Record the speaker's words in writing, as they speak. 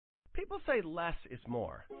People say less is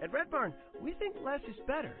more. At Red Barn, we think less is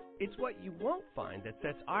better. It's what you won't find that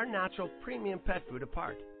sets our natural premium pet food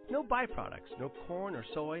apart. No byproducts, no corn or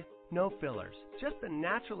soy, no fillers. Just the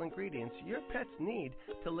natural ingredients your pets need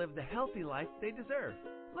to live the healthy life they deserve.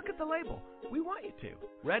 Look at the label. We want you to.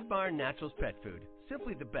 Red Barn Naturals Pet Food.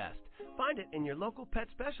 Simply the best. Find it in your local pet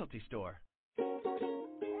specialty store.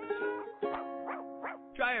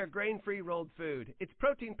 Try our grain-free rolled food. It's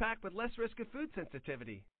protein-packed with less risk of food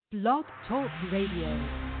sensitivity. Blog Talk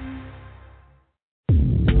Radio.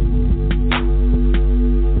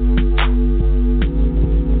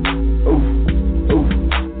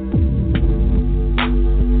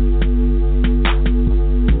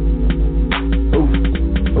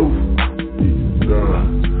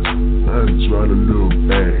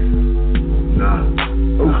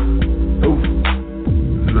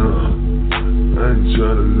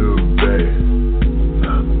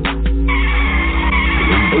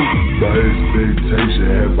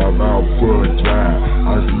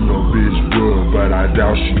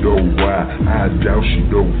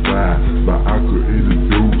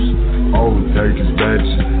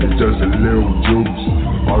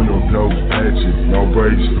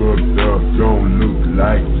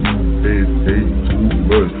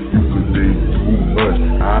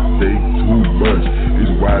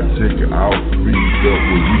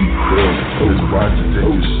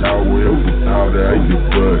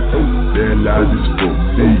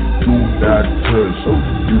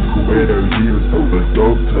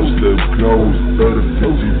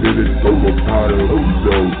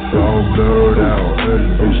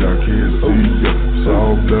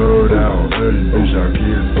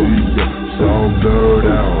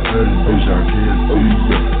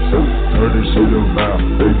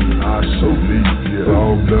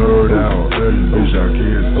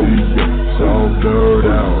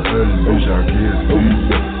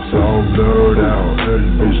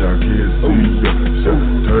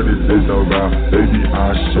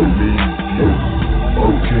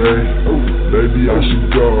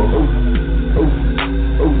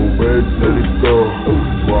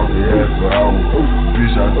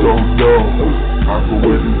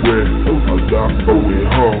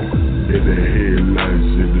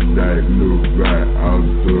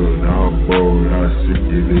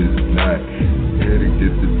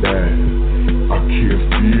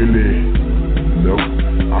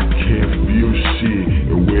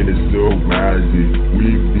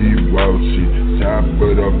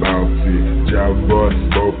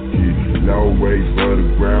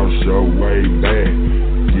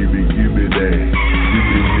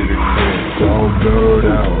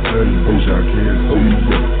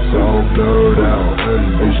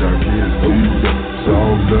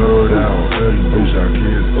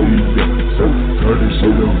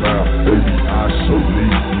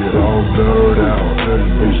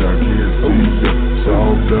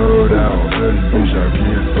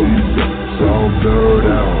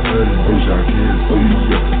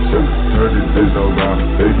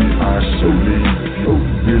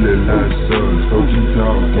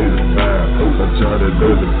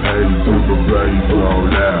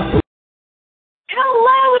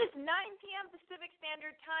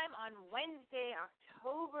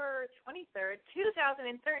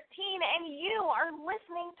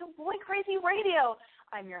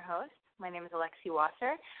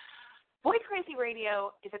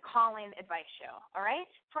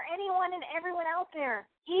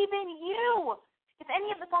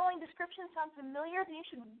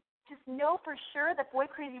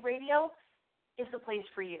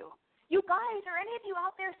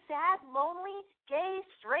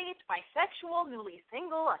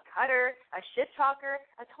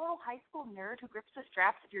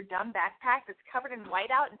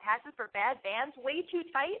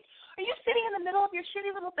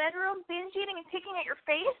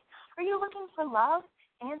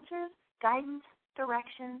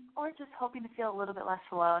 Hoping to feel a little bit less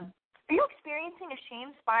alone? Are you experiencing a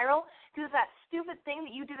shame spiral due to that stupid thing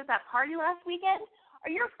that you did at that party last weekend?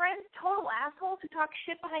 Are your friends total assholes who talk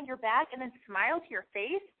shit behind your back and then smile to your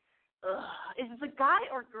face? Ugh. Is the guy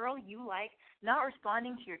or girl you like not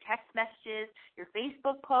responding to your text messages, your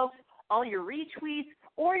Facebook posts, all your retweets,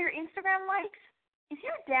 or your Instagram likes? Is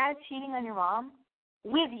your dad cheating on your mom?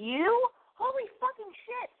 With you? Holy fucking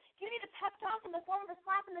shit! You need a pep talk in the form of a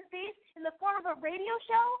slap in the face, in the form of a radio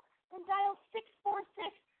show? Then dial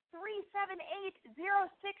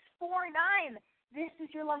 646-378-0649. This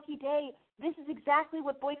is your lucky day. This is exactly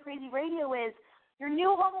what Boy Crazy Radio is. Your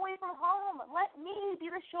new home away from home. Let me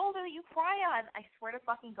be the shoulder that you cry on. I swear to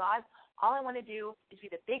fucking God, all I want to do is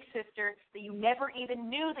be the big sister that you never even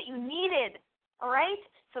knew that you needed. All right?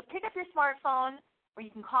 So pick up your smartphone, or you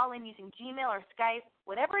can call in using Gmail or Skype,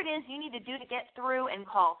 whatever it is you need to do to get through, and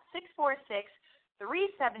call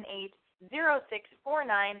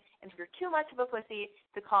 646-378-0649. And if you're too much of a pussy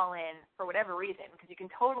to call in for whatever reason, because you can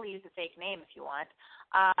totally use a fake name if you want,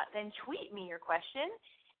 then tweet me your question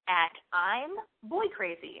at I'm Boy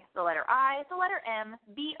Crazy, the letter I, the letter M,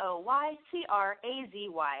 BOYCRAZY.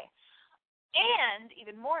 And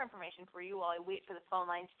even more information for you while I wait for the phone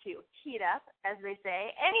lines to heat up, as they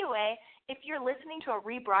say. Anyway, if you're listening to a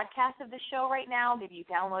rebroadcast of the show right now, maybe you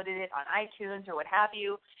downloaded it on iTunes or what have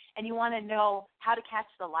you, and you want to know how to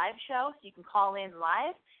catch the live show so you can call in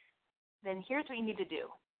live, then here's what you need to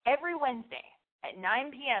do. Every Wednesday at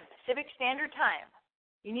 9 p.m. Pacific Standard Time,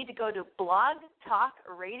 you need to go to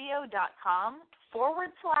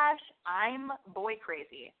blogtalkradio.com/I'm Boy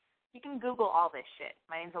Crazy. You can Google all this shit.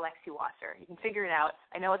 My name's Alexi Wasser. You can figure it out.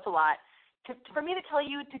 I know it's a lot. For me to tell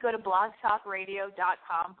you to go to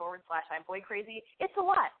blogtalkradio.com/I'm Boy Crazy, it's a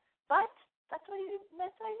lot. But that's what I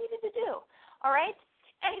needed to do. All right?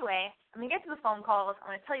 Anyway, I'm going to get to the phone calls. I'm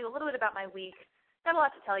going to tell you a little bit about my week. Got a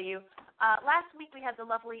lot to tell you. Last week we had the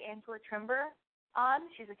lovely Angela Trimber on.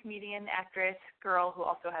 She's a comedian, actress, girl who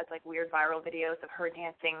also has like weird viral videos of her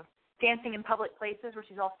dancing in public places where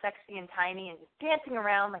she's all sexy and tiny and just dancing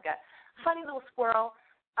around like a funny little squirrel.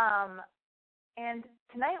 And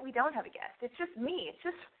tonight we don't have a guest. It's just me. It's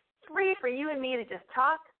just free for you and me to just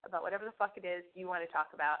talk about whatever the fuck it is you want to talk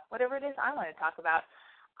about, whatever it is I want to talk about.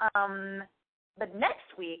 But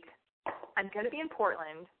next week I'm going to be in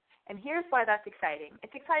Portland, and here's why that's exciting.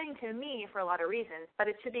 It's exciting to me for a lot of reasons, but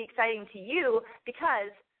it should be exciting to you because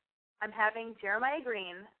I'm having Jeremiah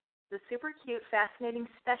Green, the super cute, fascinating,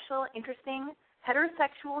 special, interesting,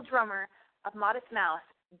 heterosexual drummer of Modest Mouse,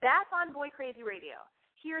 back on Boy Crazy Radio.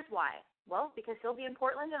 Here's why. Well, because he'll be in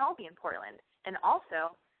Portland and I'll be in Portland. And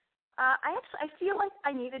also, I feel like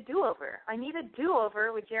I need a do-over. I need a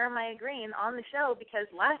do-over with Jeremiah Green on the show because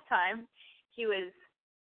last time the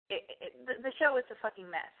show was a fucking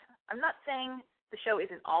mess. I'm not saying the show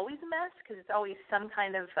isn't always a mess because it's always some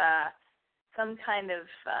kind of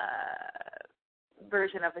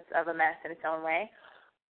version of a mess in its own way.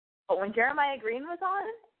 But when Jeremiah Green was on,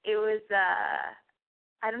 it was,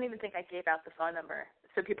 I don't even think I gave out the phone number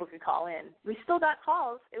so people could call in. We still got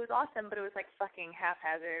calls. It was awesome, but it was like fucking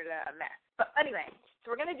haphazard mess. But anyway,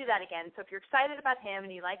 so we're going to do that again. So if you're excited about him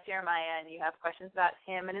and you like Jeremiah and you have questions about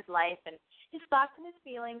him and his life and his thoughts and his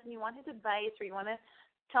feelings and you want his advice or you want to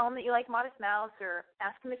tell him that you like Modest Mouse or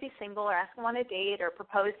ask him if he's single or ask him on a date or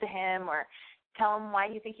propose to him or tell him why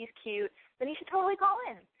you think he's cute, then you should totally call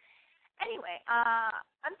in. Anyway,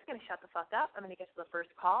 I'm just going to shut the fuck up. I'm going to get to the first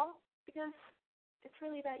call because it's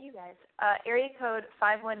really about you guys. Area code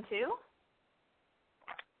 512.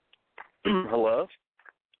 Hello?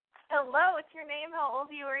 Hello, what's your name? How old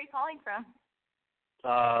are you? Where are you calling from?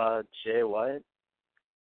 Jay White.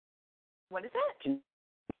 What is it?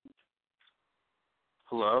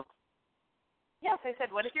 Hello? Yes, I said,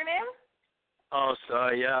 what is your name? Oh,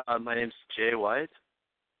 sorry, yeah, my name's Jay White.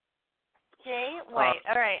 Jay White.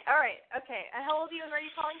 All right. Okay. And how old are you and where are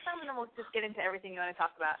you calling from? And then we'll just get into everything you want to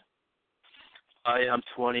talk about. I am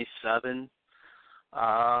 27,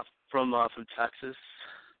 from Texas.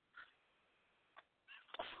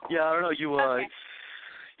 Yeah, I don't know, okay.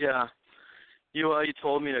 Yeah, you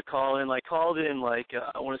told me to call in. I called in, I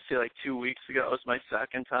want to say, 2 weeks ago. It was my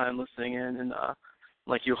second time listening in, and,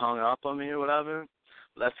 you hung up on me or whatever.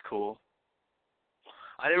 But that's cool.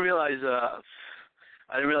 I didn't realize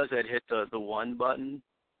I'd hit the one button.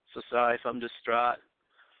 So sorry if I'm distraught.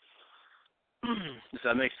 Does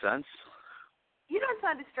that make sense? You don't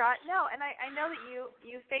sound distraught. No, and I know that you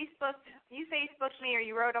Facebooked me or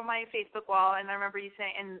you wrote on my Facebook wall, and I remember you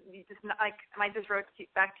saying, and you just I just wrote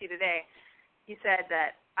back to you today. You said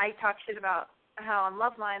that I talk shit about how on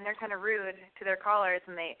Loveline they're kind of rude to their callers,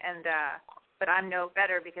 but I'm no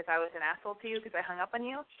better because I was an asshole to you because I hung up on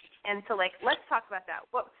you. And so let's talk about that.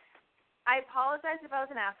 I apologize if I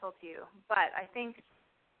was an asshole to you, but I think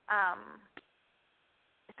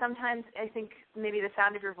sometimes maybe the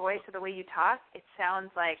sound of your voice or the way you talk, it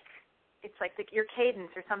sounds like it's like your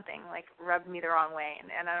cadence or something rubbed me the wrong way,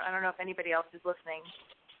 and I don't know if anybody else is listening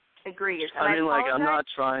agrees. I'm not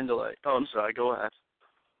trying to Oh, I'm sorry. Go ahead.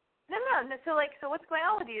 No. So what's going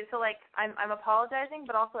on with you? So I'm apologizing,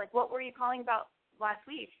 but also what were you calling about last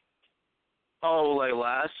week? Oh,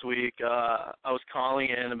 last week, I was calling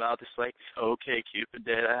in about this OkCupid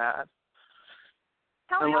date I had.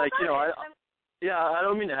 Tell me about it. I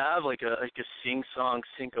don't mean to have a sing-song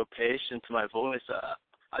syncopation to my voice.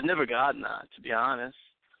 I've never gotten that, to be honest.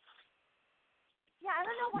 Yeah, I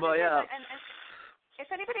don't know what but it yeah. is. And if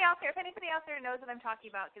anybody out there knows what I'm talking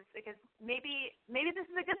about, because maybe this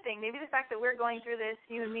is a good thing. Maybe the fact that we're going through this,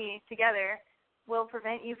 you and me, together, will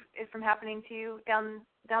prevent you from happening to you down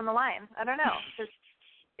the line. I don't know.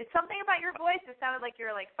 It's something about your voice. It sounded like you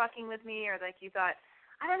were like fucking with me, or like you thought.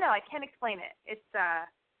 I don't know. I can't explain it. It's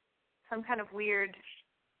some kind of weird.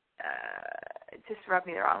 It just rubbed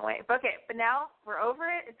me the wrong way. But okay, but now we're over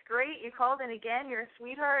it. It's great. You called in again. You're a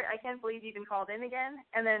sweetheart. I can't believe you even called in again.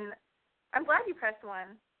 And then I'm glad you pressed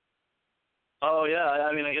 1. Oh, yeah.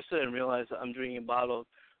 I mean, I guess I didn't realize that I'm drinking a bottle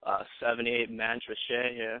of 78 Mantra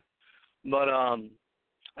Shea here. But,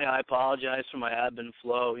 yeah, I apologize for my ebb and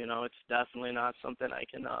flow. You know, it's definitely not something I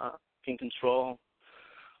can control.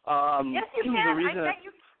 Yes, you can.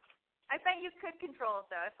 I bet you could control it,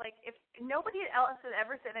 though. It's like if nobody else has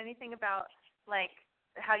ever said anything about, like,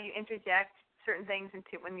 how you interject certain things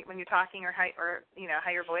into when you're talking, or how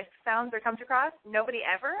your voice sounds or comes across. Nobody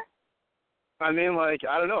ever. I mean, like,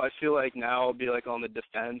 I don't know. I feel like now I'll be, like, on the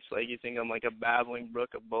defense. Like, you think I'm, like, a babbling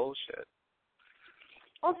brook of bullshit.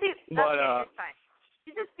 Well, see, okay, it's fine.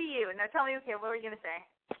 You just be you. Now tell me, okay, what were you going to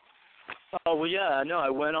say? Oh, well, yeah, no,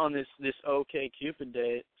 I went on this OkCupid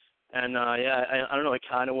date, and, yeah, I don't know, I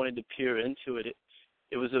kind of wanted to peer into it.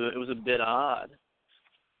 It was a bit odd.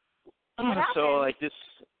 So, like, this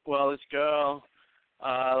girl,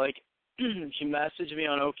 like, she messaged me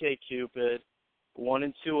on OkCupid,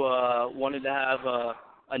 wanted to have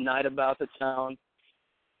a night about the town,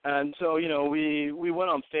 and so, you know, we went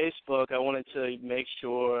on Facebook. I wanted to make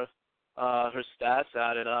sure her stats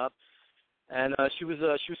added up, and she was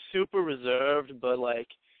super reserved, but like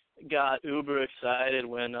got uber excited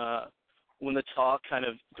when the talk kind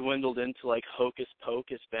of dwindled into like hocus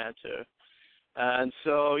pocus banter, and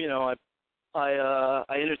so, you know, I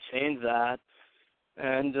entertained that,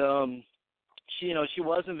 and she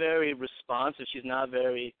wasn't very responsive. She's not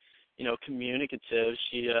very, you know, communicative.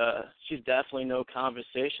 She's definitely no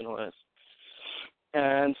conversationalist.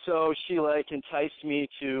 And so she, like, enticed me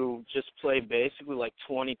to just play basically, like,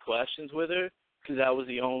 20 questions with her, because that was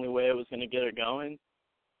the only way I was going to get her going.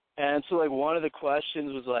 And so, like, one of the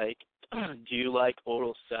questions was, like, do you like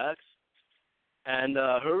oral sex? And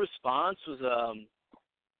her response was,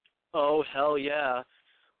 oh, hell yeah,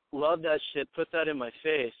 love that shit, put that in my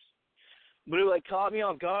face. But it, like, caught me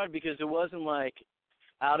off guard because it wasn't, like,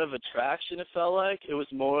 out of attraction, it felt like. It was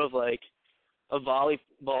more of, like, a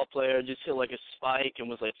volleyball player just hit, like, a spike and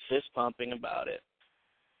was, like, fist-pumping about it.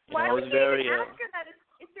 Why would you even ask her that?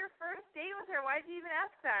 It's your first date with her. Why did you even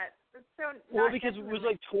ask that? It's so well, because it was,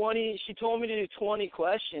 like, 20. She told me to do 20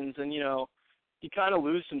 questions, and, you know, you kind of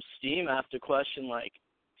lose some steam after question, like,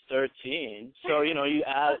 13. So, you know, you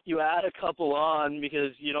add a couple on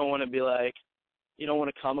because you don't want to be, like, you don't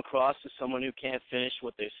want to come across as someone who can't finish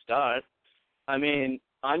what they start. I mean,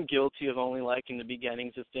 I'm guilty of only liking the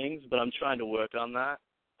beginnings of things, but I'm trying to work on that.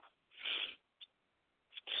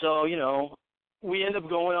 So, you know, we end up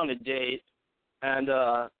going on a date, and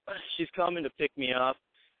she's coming to pick me up,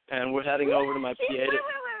 and we're heading over to my PA. Wait.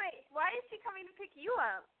 Why is she coming to pick you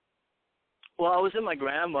up? Well, I was at my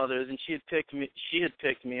grandmother's, and she had picked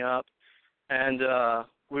me up, and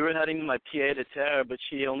we were heading to my pied a terre, but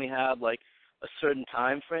she only had, like, a certain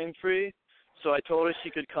time frame free. So I told her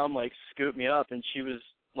she could come, like, scoop me up, and she was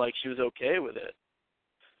okay with it.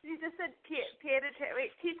 You just said pied a terre.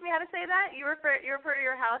 Wait, teach me how to say that. You refer to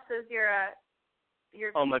your house as your.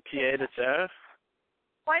 Oh, my pied a terre.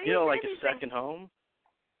 Why do you know, say like a second home?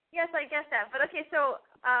 Yes, I guess that. But okay, so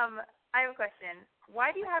I have a question.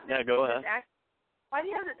 Why do you have this? Yeah, go ahead. Why do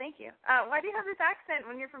you have it? Thank you. Why do you have this accent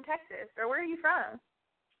when you're from Texas, or where are you from?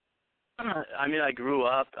 I mean, I grew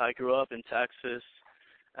up in Texas,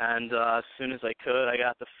 and as soon as I could, I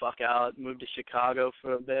got the fuck out, moved to Chicago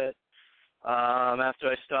for a bit. After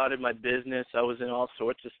I started my business, I was in all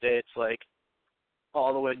sorts of states, like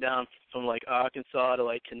all the way down from like Arkansas to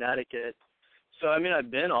like Connecticut. So I mean,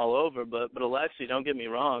 I've been all over, but Alexi, don't get me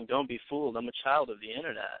wrong, don't be fooled. I'm a child of the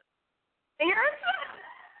internet. Wait,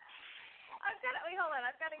 hold on.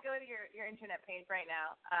 I've got to go to your internet page right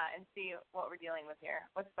now and see what we're dealing with here.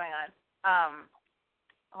 What's going on?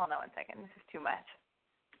 Hold on 1 second. This is too much.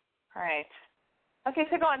 All right. Okay,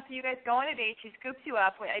 so go on. So you guys go on a date. She scoops you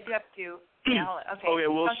up. Wait, I do have to. Yeah, hold on. Okay. Okay.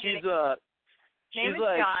 Well, she's name is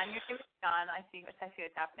like John. Your name is John. I see what's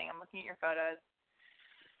happening. I'm looking at your photos.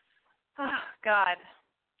 Oh God.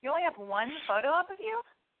 You only have one photo up of you?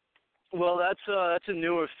 Well, that's a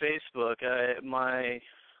newer Facebook.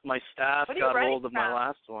 My staff got hold of my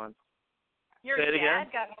last one. Your Say it again?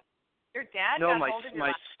 Your dad no, got hold of your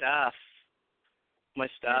my staff. My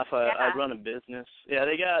staff. I run a business. Yeah,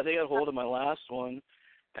 they got hold of my last one,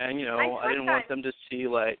 And, you know, I I didn't want them to see,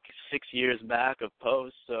 like, 6 years back of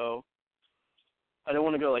posts, so I didn't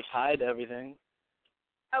want to go, like, hide everything.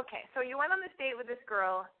 Okay, so you went on this date with this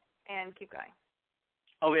girl, and keep going.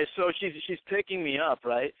 Okay, so she's picking me up,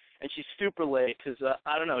 right? And she's super late because,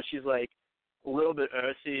 I don't know, she's, like, a little bit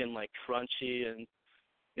earthy and, like, crunchy and,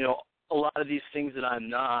 you know, a lot of these things that I'm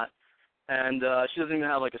not. And she doesn't even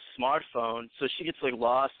have, like, a smartphone, so she gets, like,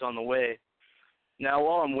 lost on the way. Now,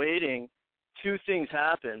 while I'm waiting, 2 things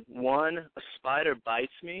happen. 1, a spider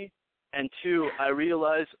bites me, and 2, I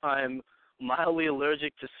realize I'm mildly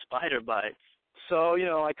allergic to spider bites. So, you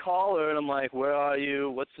know, I call her, and I'm like, where are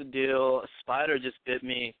you? What's the deal? A spider just bit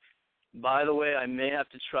me. By the way, I may have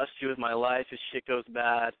to trust you with my life if shit goes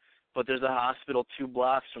bad, but there's a hospital 2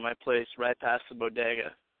 blocks from my place right past the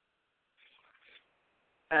bodega.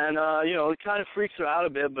 And, you know, it kind of freaks her out a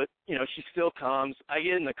bit, but, you know, she still comes. I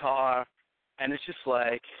get in the car, and it's just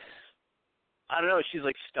like, I don't know, she's,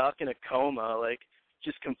 like, stuck in a coma, like,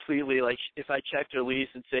 just completely, like, if I checked her lease,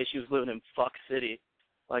 it'd say she was living in Fuck City,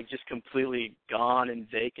 like, just completely gone and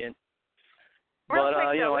vacant. Real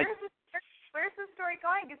quick, you know, where's the story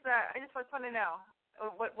going? Because I just want to know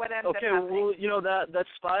what ended up okay, happening. well, you know, that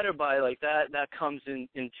spider bite, like, that comes in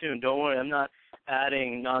tune. Don't worry, I'm not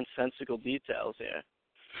adding nonsensical details here.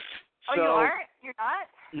 Oh, so, you aren't? You're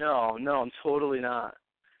not? No, I'm totally not.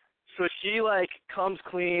 So she, like, comes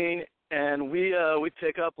clean, and we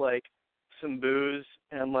pick up, like, some booze,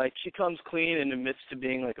 and, like, she comes clean and admits to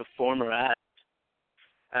being, like, a former addict,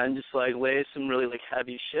 and just, like, lays some really, like,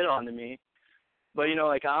 heavy shit onto me. But, you know,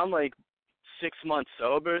 like, I'm, like, 6 months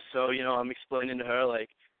sober, so, you know, I'm explaining to her, like,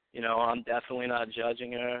 you know, I'm definitely not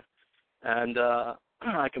judging her, and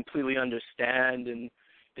I completely understand, and,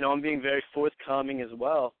 you know, I'm being very forthcoming as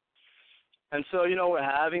well. And so, you know, we're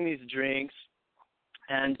having these drinks,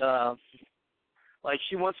 and, like,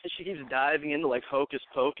 she keeps diving into, like, hocus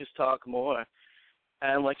pocus talk more,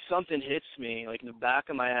 and, like, something hits me, like, in the back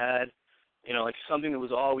of my head, you know, like, something that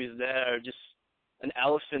was always there, just an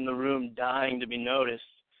elephant in the room dying to be noticed.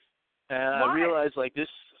 And I realized, like,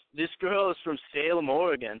 this girl is from Salem,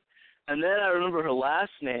 Oregon, and then I remember her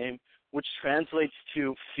last name, which translates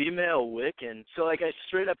to female Wiccan. So, like, I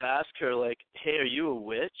straight up asked her, like, hey, are you a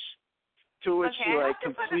witch? To which she, like,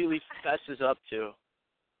 completely fesses up to.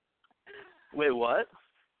 Wait, what?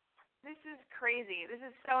 This is crazy. This is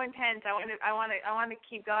so intense. I want to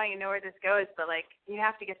keep going and know where this goes, but, like, you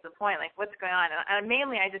have to get to the point. Like, what's going on? And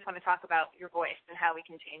mainly, I just want to talk about your voice and how we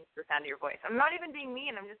can change the sound of your voice. I'm not even being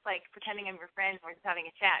mean. I'm just, like, pretending I'm your friend and we're just having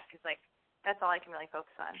a chat because, like, that's all I can really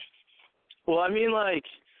focus on. Well, I mean, like,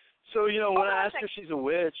 so, you know, when I asked her if she's a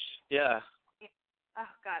witch, yeah. Oh,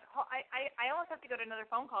 God. I almost have to go to another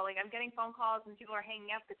phone call. Like, I'm getting phone calls and people are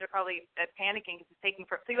hanging up because they're probably panicking because it's taking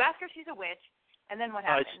forever. So you ask her if she's a witch, and then what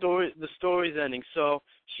happens? The story's ending. So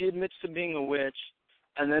she admits to being a witch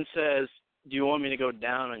and then says, do you want me to go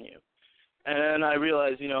down on you? And then I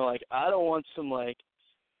realize, you know, like, I don't want some, like,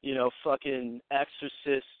 you know, fucking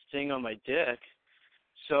exorcist thing on my dick.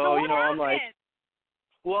 So you know, I'm like,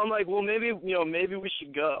 well, maybe, you know, maybe we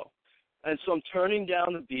should go. And so I'm turning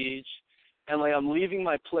down the beach, and, like, I'm leaving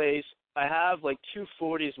my place. I have, like, 2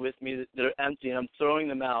 40s with me that are empty, and I'm throwing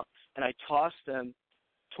them out, and I toss them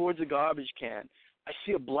towards a garbage can. I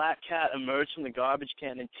see a black cat emerge from the garbage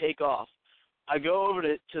can and take off. I go over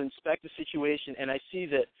to inspect the situation, and I see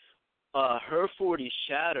that her 40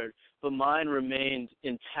 shattered, but mine remained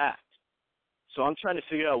intact. So I'm trying to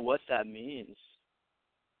figure out what that means.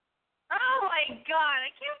 Oh, my God.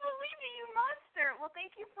 I can't believe it, you monster. Well,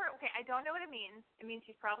 thank you for – okay, I don't know what it means. It means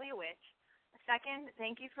she's probably a witch. Second,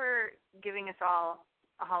 thank you for giving us all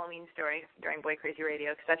a Halloween story during Boy Crazy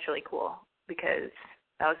Radio, because that's really cool, because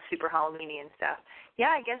that was super Halloween-y and stuff.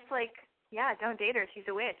 Yeah, I guess, like, yeah, don't date her. She's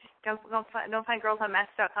a witch. Don't find girls on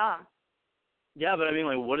Match.com. Yeah, but I mean,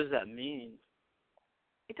 like, what does that mean?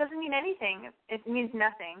 It doesn't mean anything. It means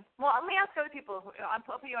nothing. Well, let me ask other people. I'll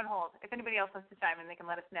put you on hold. If anybody else wants to chime in, they can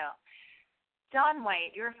let us know. John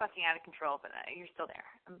White, you're fucking out of control, but you're still there.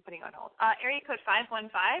 I'm putting you on hold. Area code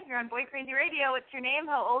 515. You're on Boy Crazy Radio. What's your name?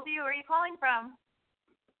 How old are you? Where are you calling from?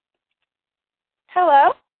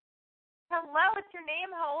 Hello? Hello, what's your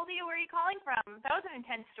name? How old are you? Where are you calling from? That was an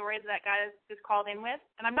intense story that guy just called in with.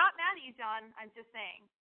 And I'm not mad at you, John. I'm just saying.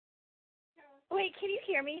 Wait, can you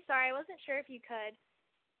hear me? Sorry, I wasn't sure if you could.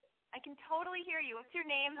 I can totally hear you. What's your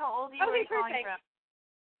name? How old are you? Okay, where are you calling perfect.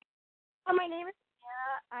 from? My name is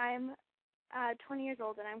Sarah. I'm 20 years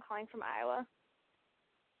old, and I'm calling from Iowa.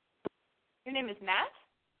 Your name is Matt?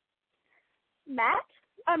 Matt?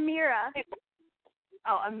 Amira.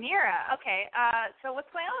 Oh, Amira. Okay. So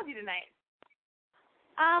what's going on with you tonight?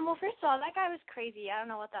 Well, first of all, that guy was crazy. I don't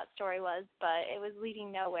know what that story was, but it was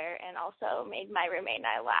leading nowhere and also made my roommate and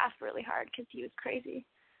I laugh really hard because he was crazy.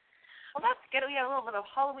 Well, that's good. We had a little bit of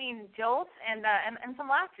Halloween jolts and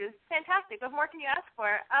some laughs. Fantastic. What more can you ask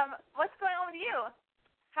for? What's going on with you?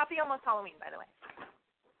 Happy almost Halloween, by the way.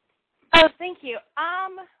 Oh, thank you.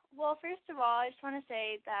 Well, first of all, I just want to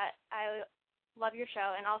say that I love your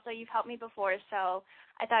show, and also you've helped me before, so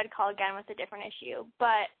I thought I'd call again with a different issue.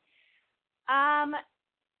 But,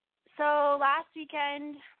 so last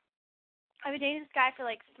weekend, I've been dating this guy for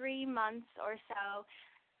like 3 months or so,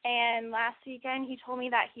 and last weekend he told me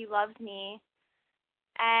that he loves me,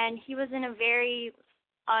 and he was in a very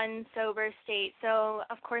unsober state, so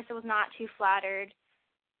of course I was not too flattered.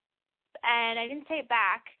 And I didn't say it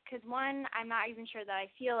back because, one, I'm not even sure that I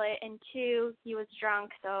feel it, and two, he was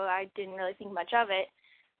drunk, so I didn't really think much of it.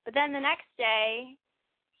 But then the next day,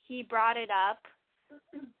 he brought it up,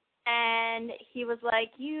 and he was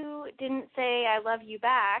like, you didn't say I love you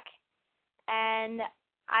back, and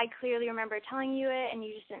I clearly remember telling you it, and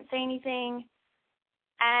you just didn't say anything.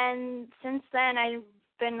 And since then, it's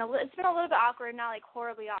been a little bit awkward, not like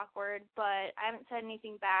horribly awkward, but I haven't said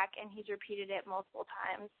anything back, and he's repeated it multiple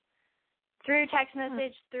times. Through text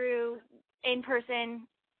message, through in person,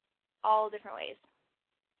 all different ways.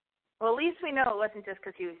 Well, at least we know it wasn't just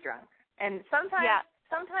because he was drunk. And sometimes,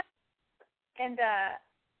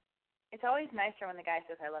 it's always nicer when the guy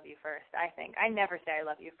says I love you first, I think. I never say I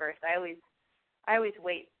love you first. I always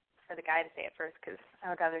wait for the guy to say it first because I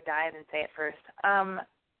would rather die than say it first.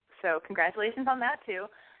 So congratulations on that, too.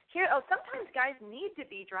 Sometimes guys need to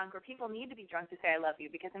be drunk or people need to be drunk to say I love you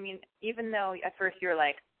because, I mean, even though at first you're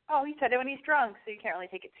like, oh, he said it when he's drunk, so you can't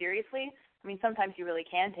really take it seriously. I mean, sometimes you really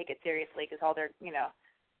can take it seriously because all their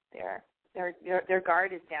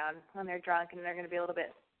guard is down when they're drunk, and they're going to be a little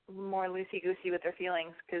bit more loosey-goosey with their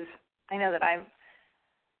feelings. Because I know that I'm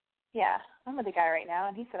with a guy right now,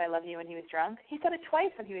 and he said I love you when he was drunk. He said it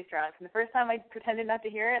twice when he was drunk, and the first time I pretended not to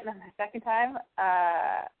hear it, and then the second time,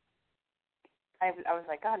 I was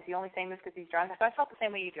like, God, is he only saying this because he's drunk? So I felt the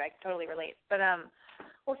same way you do. I can totally relate. But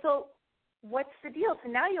so. What's the deal? So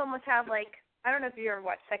now you almost have, like, I don't know if you ever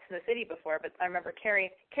watched Sex and the City before, but I remember Carrie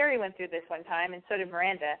went through this one time, and so did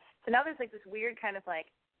Miranda. So now there's, like, this weird kind of, like,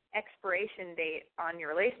 expiration date on your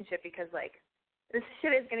relationship because, like, this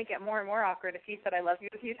shit is going to get more and more awkward if he said I love you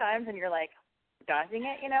a few times and you're, like, dodging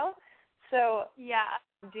it, you know? So, yeah.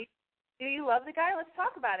 Do you love the guy? Let's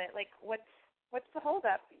talk about it. Like, what's the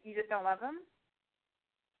holdup? You just don't love him?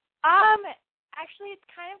 Actually,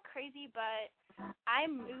 it's kind of crazy, but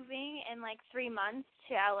I'm moving in like 3 months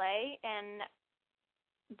to LA, and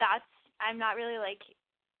I'm not really like,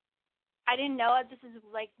 I didn't know that this is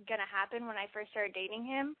like gonna happen when I first started dating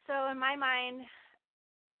him. So in my mind,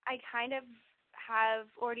 I kind of have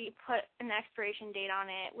already put an expiration date on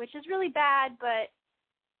it, which is really bad, but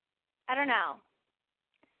I don't know.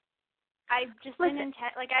 I've just been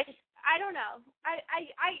intent, like I don't know. I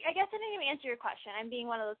guess I didn't even answer your question. I'm being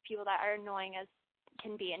one of those people that are annoying as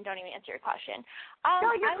can be and don't even answer your question. No,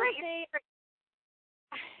 you're great.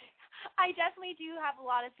 I definitely do have a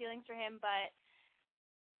lot of feelings for him, but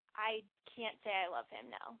I can't say I love him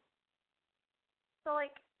now. So,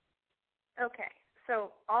 like, okay.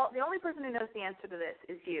 So the only person who knows the answer to this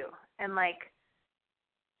is you. And, like,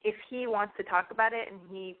 if he wants to talk about it and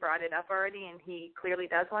he brought it up already and he clearly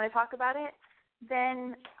does want to talk about it,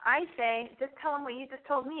 then I say just tell him what you just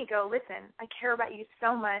told me. Go, listen, I care about you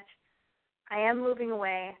so much. I am moving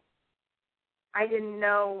away. I didn't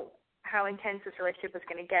know how intense this relationship was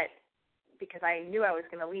going to get because I knew I was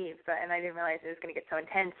going to leave, and I didn't realize it was going to get so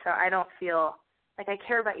intense. So I don't feel like I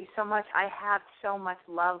care about you so much. I have so much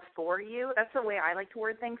love for you. That's the way I like to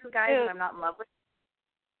word things with guys when I'm not in love with.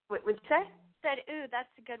 What would you say? Said, ooh,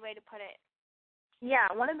 that's a good way to put it.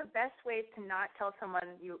 Yeah, one of the best ways to not tell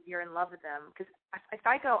someone you're in love with them, because if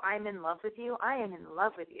I go, I'm in love with you, I am in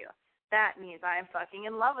love with you. That means I'm fucking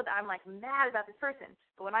in love with them. I'm, like, mad about this person.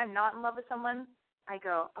 But when I'm not in love with someone, I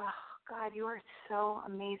go, oh, God, you are so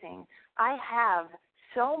amazing. I have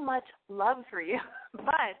so much love for you.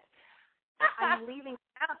 But I'm leaving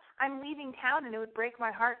town, and it would break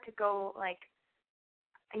my heart to go, like,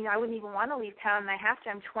 you know, I wouldn't even want to leave town, and I have to.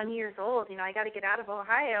 I'm 20 years old. You know, I got to get out of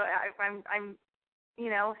Ohio. I'm you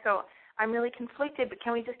know, so I'm really conflicted, but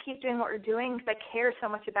can we just keep doing what we're doing? Because I care so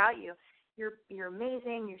much about you. You're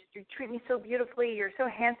amazing. You treat me so beautifully. You're so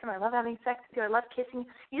handsome. I love having sex with you. I love kissing you.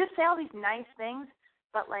 You just say all these nice things,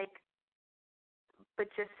 but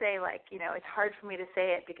just say, like, you know, it's hard for me to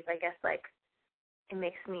say it because I guess, like, it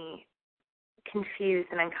makes me confused,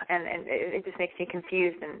 and it just makes me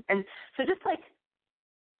confused. And so just, like,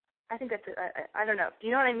 I think that's, I don't know. Do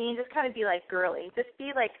you know what I mean? Just kind of be like girly. Just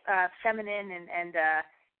be like feminine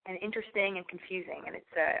and interesting and confusing. And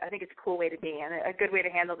it's, I think it's a cool way to be and a good way to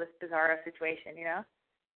handle this bizarro situation, you know?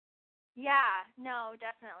 Yeah, no,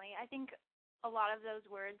 definitely. I think a lot of those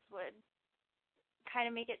words would kind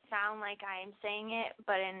of make it sound like I'm saying it,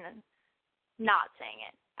 but in not saying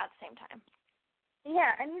it at the same time.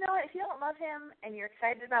 Yeah, and you know what? If you don't love him and you're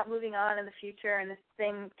excited about moving on in the future and this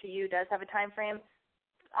thing to you does have a time frame,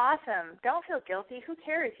 awesome. Don't feel guilty. Who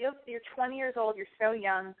cares? You're 20 years old. You're so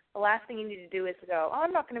young. The last thing you need to do is to go, oh,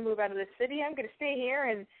 I'm not going to move out of this city. I'm going to stay here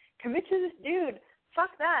and commit to this dude.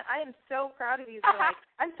 Fuck that. I am so proud of you for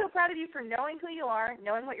I'm so proud of you for knowing who you are,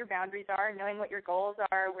 knowing what your boundaries are, knowing what your goals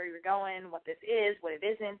are, where you're going, what this is, what it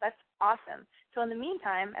isn't. That's awesome. So in the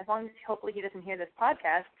meantime, as long as hopefully he doesn't hear this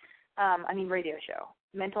podcast, radio show.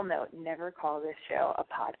 Mental note, never call this show a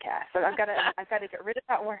podcast. So I've got to get rid of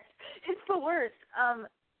that word. It's the worst.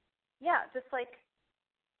 Yeah, just like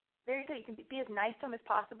there you go. You can be as nice to him as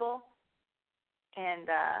possible, and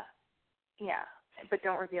yeah. But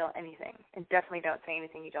don't reveal anything, and definitely don't say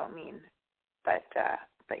anything you don't mean. But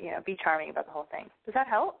you know, be charming about the whole thing. Does that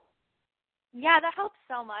help? Yeah, that helps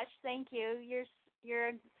so much. Thank you.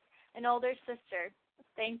 You're an older sister.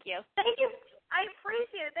 Thank you. Thank you. I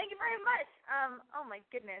appreciate it. Thank you very much. Oh my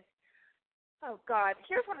goodness. Oh God.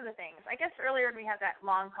 Here's one of the things. I guess earlier we had that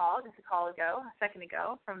long call, just a second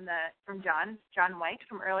ago, from John White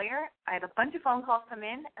from earlier. I had a bunch of phone calls come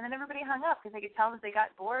in, and then everybody hung up because they could tell that they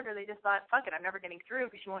got bored or they just thought, fuck it, I'm never getting through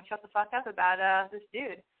because she won't shut the fuck up about this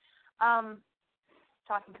dude.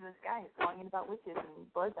 Talking to this guy who's calling in about witches and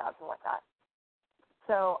blowjobs and whatnot.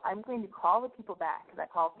 So I'm going to call the people back that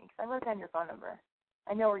called me because I wrote down your phone number.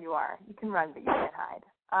 I know where you are. You can run, but you can't hide.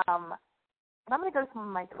 And I'm going to go to some of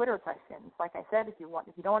my Twitter questions. Like I said, if you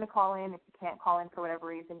don't want to call in, if you can't call in for whatever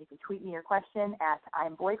reason, you can tweet me your question at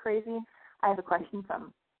IamBoyCrazy. I have a question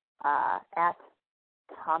from at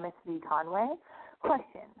Thomas V. Conway.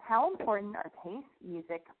 Question: How important are taste,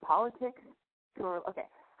 music, politics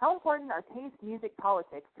How important are taste, music,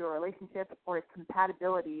 politics to a relationship, or is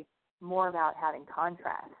compatibility more about having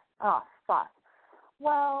contrast? Oh, fuck.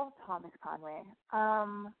 Well, Thomas Conway,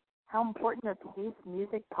 how important are taste,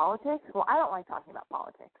 music, politics? Well, I don't like talking about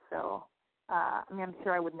politics, so I'm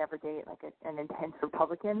sure I would never date like an intense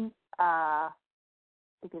Republican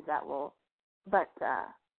because that will. But I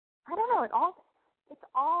don't know. It's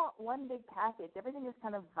all one big package. Everything just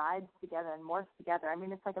kind of vibes together and morphs together. I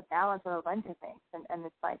mean, it's like a balance of a bunch of things, and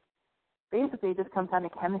it's like basically it just comes down to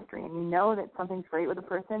chemistry, and you know that something's great with a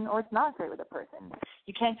person or it's not great with a person.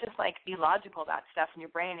 You can't just like be logical about stuff in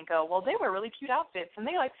your brain and go, well, they wear really cute outfits and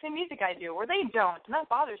they like the same music I do, or they don't, and that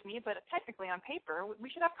bothers me, but technically on paper we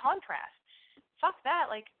should have contrast. Fuck that.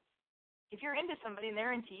 Like, if you're into somebody and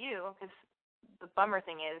they're into you, because the bummer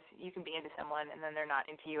thing is you can be into someone and then they're not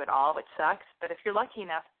into you at all, which sucks, but if you're lucky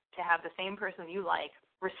enough to have the same person you like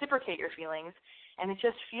reciprocate your feelings and it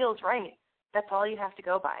just feels right, that's all you have to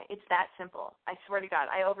go by. It's that simple. I swear to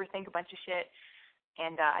God, I overthink a bunch of shit,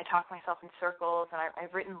 and I talk myself in circles, and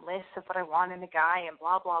I've written lists of what I want in a guy and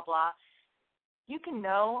blah, blah, blah. You can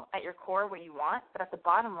know at your core what you want, but at the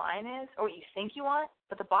bottom line is, or what you think you want,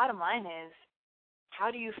 but the bottom line is,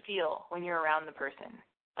 how do you feel when you're around the person?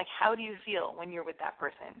 Like, how do you feel when you're with that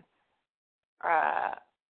person?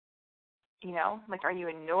 You know, like, are you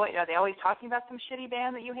annoyed? Are they always talking about some shitty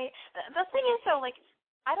band that you hate? The thing is, though, like,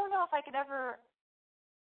 I don't know if I could ever,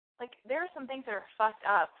 like, there are some things that are fucked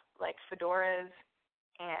up, like fedoras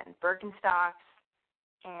and Birkenstocks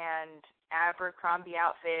and Abercrombie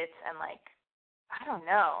outfits and, like, I don't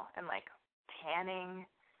know, and, like, tanning.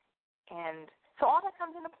 And so all that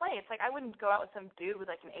comes into play. It's like I wouldn't go out with some dude with,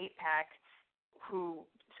 like, an 8-pack who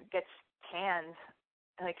gets tans,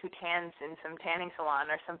 like, who tans in some tanning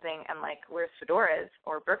salon or something and, like, wears fedoras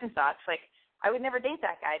or Birkenstocks. Like, I would never date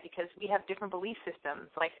that guy because we have different belief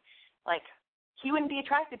systems. Like he wouldn't be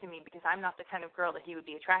attracted to me because I'm not the kind of girl that he would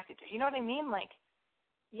be attracted to. You know what I mean? Like,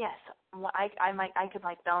 yes, I could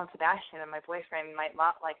like Belle and Sebastian, and my boyfriend might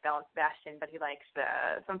not like Belle and Sebastian, but he likes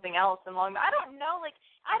something else. And I don't know. Like,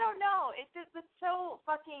 I don't know. It's so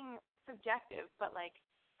fucking subjective. But like,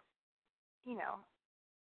 you know,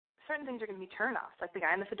 certain things are going to be turn-offs. Like the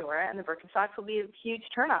guy in the fedora and the Birkenstocks will be a huge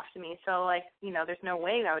turn-off to me. So, like, you know, there's no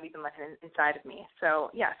way I would even let him inside of me. So,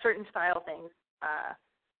 yeah, certain style things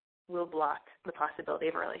will block the possibility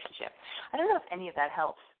of a relationship. I don't know if any of that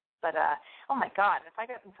helps, but, oh, my God, if I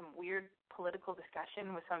got in some weird political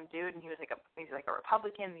discussion with some dude and he was like a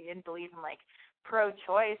Republican and he didn't believe in, like,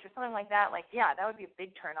 pro-choice or something like that, like, yeah, that would be a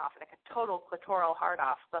big turn-off, like a total clitoral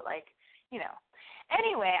hard-off. But, like, you know.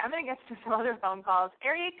 Anyway, I'm going to get to some other phone calls.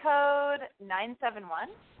 Area code 971.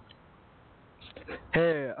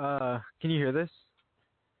 Hey, can you hear this?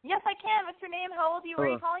 Yes, I can. What's your name? How old are you? Where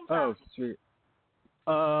are you calling from? Oh, sweet.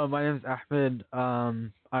 My name is Ahmed.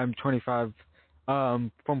 I'm 25.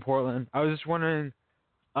 From Portland. I was just wondering.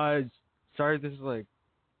 Sorry, if this is like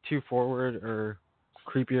too forward or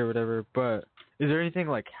creepy or whatever, but is there anything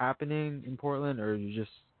like happening in Portland, or are you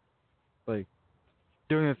just like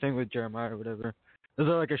doing a thing with Jeremiah or whatever? Is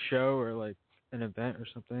there like a show or like an event or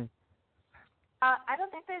something? I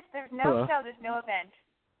don't think there's no Hello? show. There's no event.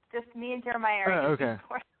 Just me and Jeremiah are Oh, okay.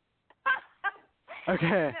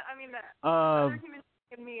 Okay. I mean, other humans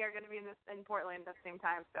and me are going to be in Portland at the same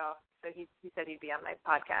time. So he said he'd be on my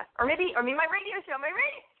podcast, or my radio show. My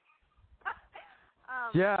radio.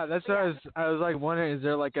 Yeah, that's what I was like wondering. Is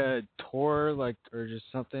there like a tour, like, or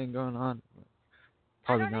just something going on?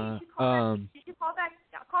 Probably not. You should call back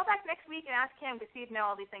next week and ask him, because he'd know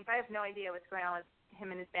all these things. I have no idea what's going on with him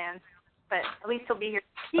and his band, but at least he'll be here.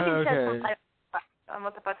 He can shed some light on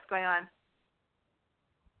what the fuck's going on.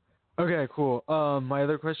 Okay, cool. My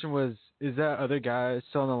other question was, is that other guy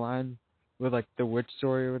still on the line with like the witch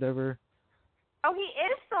story or whatever? Oh, he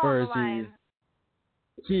is still on the line.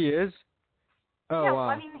 He is? Oh, yeah, wow.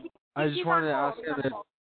 I mean, I just wanted to ask him.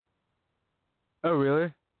 Oh,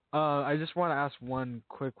 really? I just want to ask one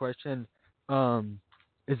quick question.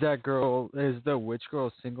 Is the witch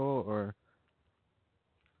girl single or?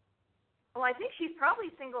 Well, I think she's probably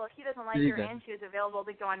single if he doesn't like her and she is available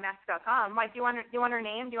to go on Match.com. Mike, do you want her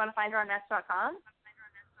name? Do you want to find her on Match.com?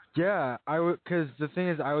 Yeah, because the thing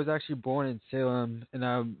is, I was actually born in Salem, and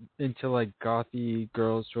I'm into like gothy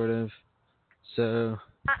girls, sort of. So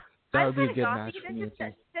that would be a good match for me.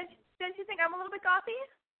 Don't you think I'm a little bit gothy?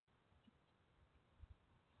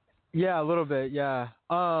 Yeah, a little bit. Yeah.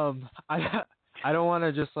 I don't want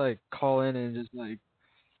to just like call in and just like,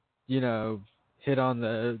 hit on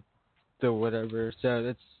the whatever.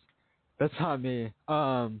 So that's not me.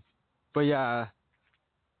 But yeah,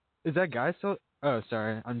 is that guy still? Oh,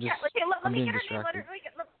 sorry. I'm just. Yeah. Okay. Let me get her distracted. name.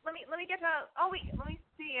 Let me get her. Oh wait. Let me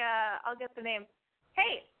see. I'll get the name.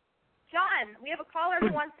 Hey, John. We have a caller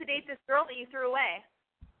who wants to date this girl that you threw away.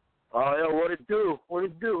 Oh yeah. What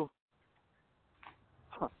it do?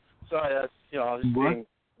 Sorry, that's I was being.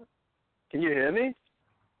 Can you hear me?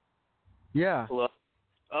 Yeah. Hello.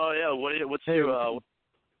 Oh yeah. What's your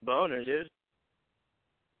boner, dude?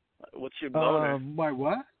 What's your boner? My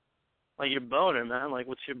what? Like your boner, man. Like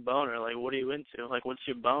what's your boner? Like what are you into? Like what's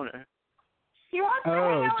your boner? He wants to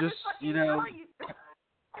hang out just with girl.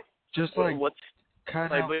 just like what's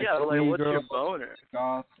kind like, of but yeah, like what's girls, your boner?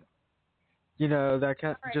 Goth, that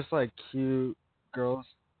kind, just like cute girls.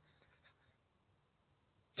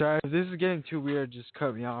 Sorry, if this is getting too weird, just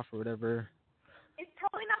cut me off or whatever. It's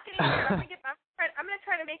totally not getting weird. I'm gonna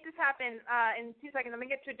try to make this happen in 2 seconds. I'm gonna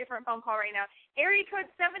get to a different phone call right now. Area code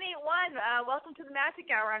 781. Welcome to the Magic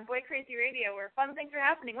Hour on Boy Crazy Radio, where fun things are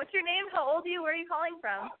happening. What's your name? How old are you? Where are you calling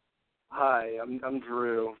from? Hi, I'm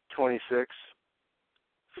Drew, 26,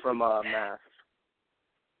 from Mass.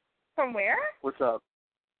 From where? What's up?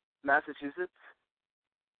 Massachusetts?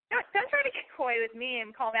 Don't try to get coy with me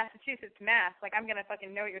and call Massachusetts Mass. Like I'm gonna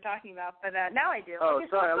fucking know what you're talking about. But now I do. Oh, okay,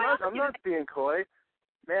 sorry. I'm not being coy.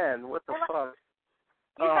 Man, what the fuck?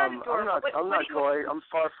 I'm not coy. I'm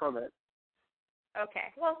far from it.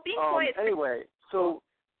 Okay. Well, being coy is anyway. So,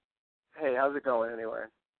 hey, how's it going? Anyway.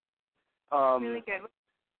 Really good.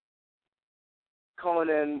 Calling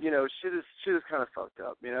in, shit is kind of fucked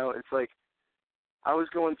up. It's like I was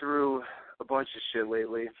going through a bunch of shit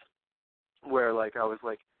lately, where like I was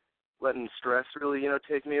like letting stress really,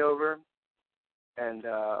 take me over, and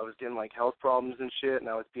I was getting like health problems and shit, and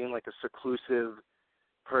I was being like a seclusive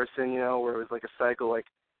person, where it was like a cycle, like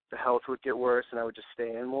the health would get worse and I would just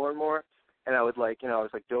stay in more and more, and I would like, I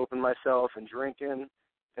was like doping myself and drinking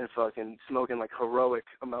and fucking smoking like heroic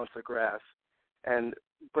amounts of grass,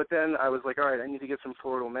 but then I was like, all right, I need to get some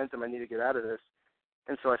forward momentum, I need to get out of this,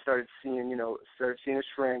 and so I started seeing a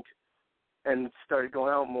shrink, and started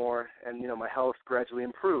going out more, and my health gradually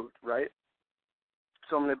improved, right?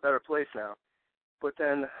 So I'm in a better place now. But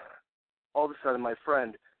then all of a sudden my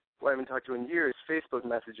friend, who I haven't talked to in years, Facebook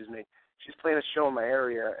messages me. She's playing a show in my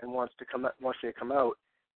area and wants me to come out.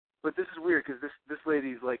 But this is weird because this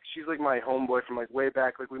lady's like, she's like my homeboy from like way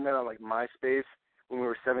back. Like we met on like MySpace when we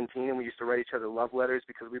were 17, and we used to write each other love letters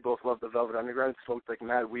because we both loved the Velvet Underground and smoked like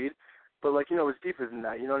mad weed. But like, it was deeper than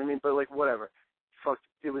that, you know what I mean? But like, whatever. Fuck,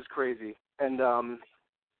 it was crazy. And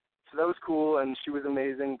so that was cool, and she was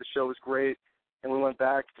amazing. The show was great. And we went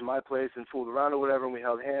back to my place and fooled around or whatever, and we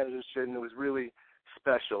held hands and shit, and it was really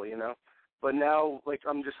special, But now, like,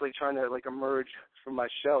 I'm just, like, trying to, like, emerge from my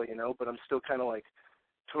shell, but I'm still kind of, like,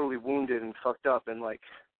 totally wounded and fucked up, and, like,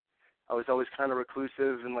 I was always kind of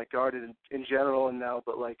reclusive and, like, guarded in general, and now,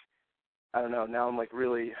 but, like, I don't know, now I'm, like,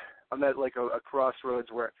 really, I'm at, like, a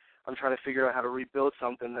crossroads where I'm trying to figure out how to rebuild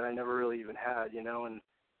something that I never really even had, you know, and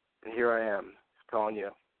here I am calling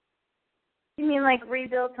you. You mean, like,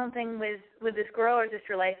 rebuild something with this girl, or just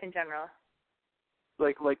your life in general?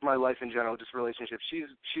 Like my life in general, just relationships.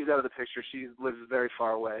 She's out of the picture. She lives very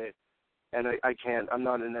far away, and I can't. I'm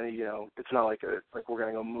not in any. You know, it's not like we're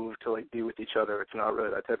gonna go move to like be with each other. It's not really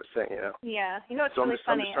that type of thing. You know. Yeah. You know, it's so really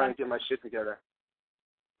funny. I'm just trying to get my shit together.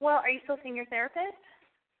 Well, are you still seeing your therapist?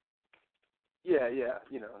 Yeah.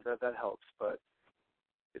 You know, that helps, but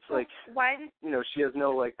it's like, why did you know, she has no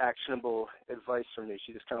like actionable advice for me.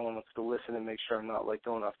 She just kind of wants to listen and make sure I'm not like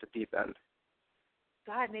going off the deep end.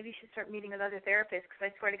 God, maybe you should start meeting with other therapists, because I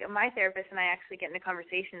swear to God, my therapist and I actually get into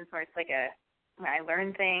conversations where it's like where I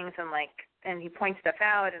learn things and he points stuff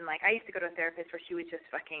out, and like I used to go to a therapist where she would just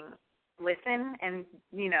fucking listen and,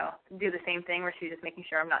 you know, do the same thing where she was just making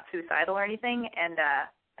sure I'm not suicidal or anything, and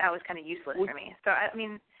that was kind of useless for me. So I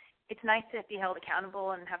mean, it's nice to be held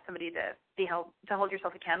accountable and have somebody to hold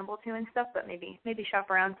yourself accountable to and stuff, but maybe shop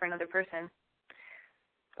around for another person.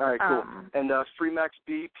 All right, cool. And Free Max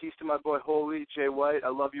B, peace to my boy Holy, Jay White. I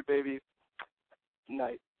love you, baby.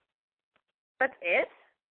 Night. That's it?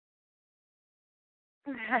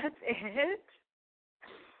 That's it?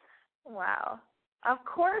 Wow. Of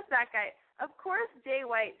course Jay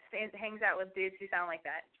White hangs out with dudes who sound like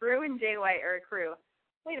that. Drew and Jay White are a crew.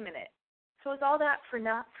 Wait a minute. So is all that for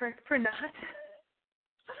naught? Does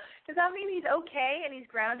that mean he's okay and he's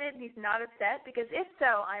grounded and he's not upset? Because if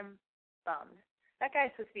so, I'm bummed. That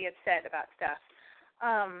guy's supposed to be upset about stuff.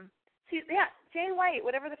 Jay White,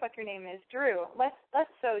 whatever the fuck your name is, Drew. Less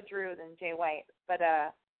so Drew than Jay White. But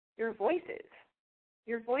your voices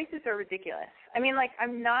are ridiculous. I mean, like,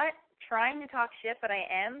 I'm not trying to talk shit, but I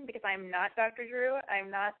am, because I'm not Dr. Drew.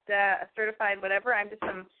 I'm not a certified whatever. I'm just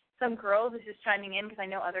some girl who's just chiming in because I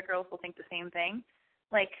know other girls will think the same thing.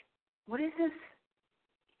 Like, what is this?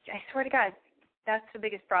 I swear to God. That's the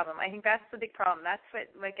biggest problem. I think that's the big problem. That's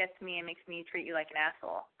what gets me and makes me treat you like an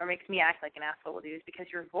asshole, or makes me act like an asshole will do, is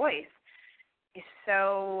because your voice is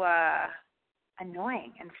so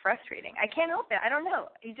annoying and frustrating. I can't help it. I don't know.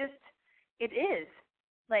 It is.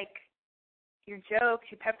 Like, your jokes,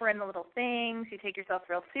 you pepper in the little things, you take yourself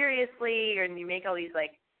real seriously, and you make all these,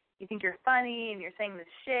 like, you think you're funny, and you're saying this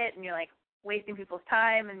shit, and you're, like, wasting people's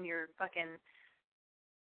time, and you're fucking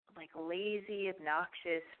like lazy,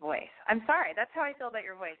 obnoxious voice. I'm sorry, that's how I feel about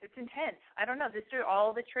your voice. It's intense. I don't know. These are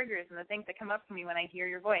all the triggers and the things that come up for me when I hear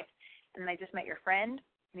your voice. And I just met your friend,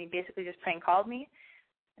 and he basically just prank called me,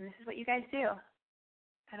 and this is what you guys do.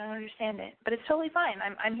 I don't understand it, but it's totally fine.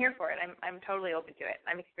 I'm here for it. I'm totally open to it.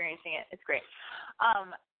 I'm experiencing it. It's great. All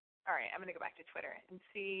right, I'm gonna go back to Twitter and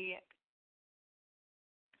see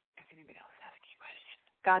if anybody else has a question.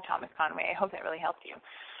 God, Thomas Conway, I hope that really helped you.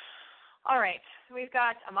 All right, so we've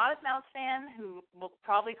got a Modest Mouse fan who will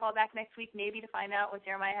probably call back next week maybe to find out what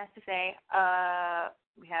Jeremiah has to say.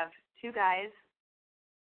 We have two guys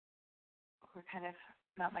who are kind of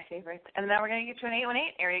not my favorites. And then we're going to get to an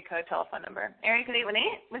 818 area code telephone number. Area code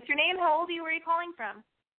 818, what's your name? How old are you? Where are you calling from?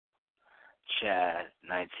 Chad,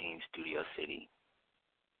 19, Studio City.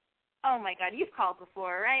 Oh, my God, you've called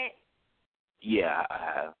before, right? Yeah, I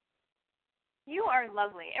have. You are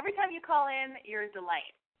lovely. Every time you call in, you're a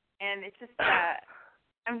delight. And it's just,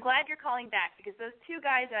 I'm glad you're calling back, because those two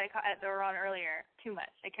guys that were on earlier, too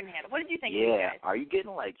much. I couldn't handle. What did you think of these guys? Are you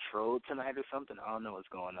getting, like, trolled tonight or something? I don't know what's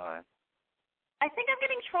going on. I think I'm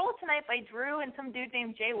getting trolled tonight by Drew and some dude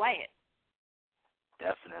named Jay White.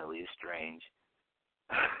 Definitely. It's strange.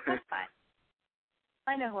 That's fine.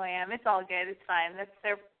 I know who I am. It's all good. It's fine. That's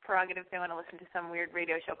their prerogative. They want to listen to some weird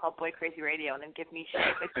radio show called Boy Crazy Radio and then give me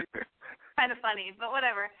shit, which is kind of funny, but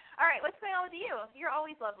whatever. All right, what's going on with you? You're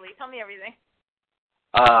always lovely. Tell me everything.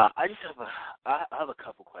 I just have a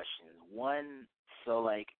couple questions. One, so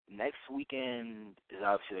like next weekend is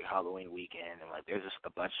obviously like Halloween weekend, and like there's just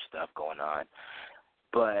a bunch of stuff going on.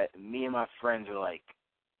 But me and my friends are like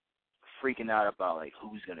freaking out about like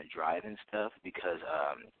who's gonna drive and stuff, because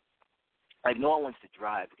like no one wants to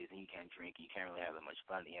drive because then you can't drink, you can't really have that much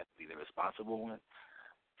fun. You have to be the responsible one.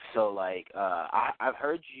 So like I've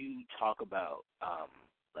heard you talk about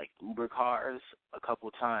like Uber cars a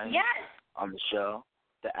couple times on the show,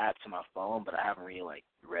 the app to my phone, but I haven't really like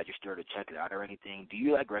registered or checked it out or anything. Do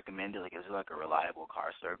you like recommend it? Like, is it like a reliable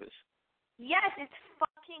car service? Yes, it's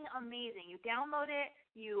fucking amazing. You download it,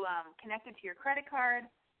 you connect it to your credit card.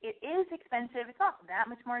 It is expensive. It's not that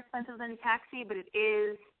much more expensive than a taxi, but it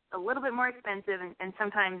is a little bit more expensive, and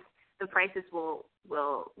sometimes the prices will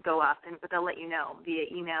go up, but they'll let you know via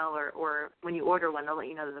email or when you order one, they'll let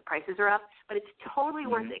you know that the prices are up. But it's totally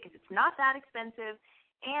worth it because it's not that expensive,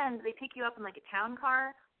 and they pick you up in like a town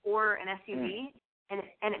car or an SUV, and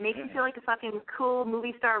it makes you feel like a fucking cool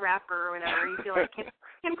movie star rapper or whatever. You feel like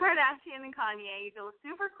Kim Kardashian and Kanye. You feel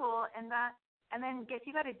super cool, and then if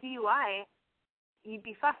you got a DUI, you'd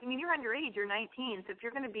be fucked. I mean, you're underage. You're 19, so if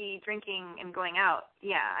you're going to be drinking and going out,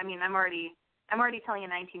 yeah. I mean, I'm already telling a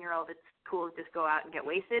 19-year-old it's cool to just go out and get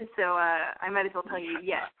wasted. So I might as well tell you,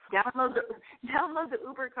 yes, download the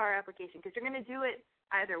Uber car application because you're going to do it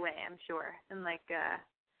either way, I'm sure. And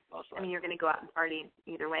you're going to go out and party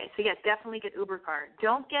either way. So yes, definitely get Uber car.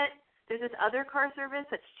 There's this other car service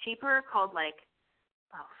that's cheaper called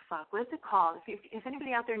what is it called? If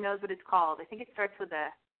anybody out there knows what it's called, I think it starts with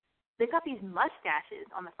they've got these mustaches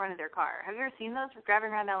on the front of their car. Have you ever seen those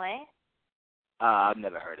driving around LA? I've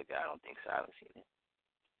never heard of it. I don't think so. I haven't seen it.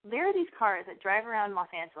 There are these cars that drive around Los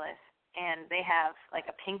Angeles, and they have like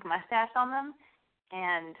a pink mustache on them,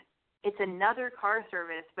 and it's another car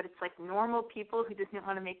service, but it's like normal people who just know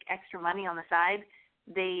how to make extra money on the side.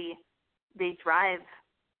 They drive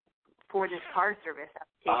for this car service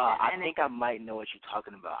application. I think I might know what you're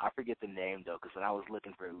talking about. I forget the name though, because when I was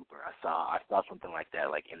looking for Uber, I saw something like that,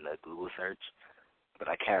 like in the Google search, but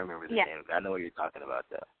I can't remember the name. I know what you're talking about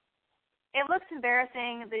though. It looks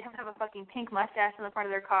embarrassing. They have a fucking pink mustache in the front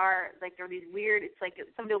of their car. Like, they're these weird, it's like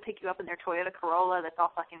somebody will pick you up in their Toyota Corolla that's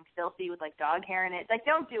all fucking filthy with, like, dog hair in it. Like,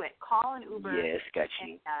 don't do it. Call an Uber. Yeah, it's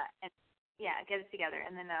sketchy. And get it together.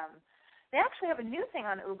 And then they actually have a new thing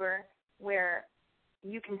on Uber where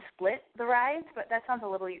you can split the rides, but that sounds a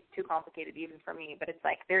little too complicated even for me. But it's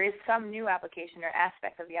like there is some new application or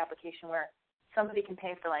aspect of the application where somebody can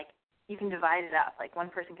pay for, like, you can divide it up. Like, one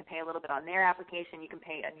person can pay a little bit on their application, you can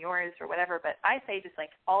pay on yours or whatever. But I say just,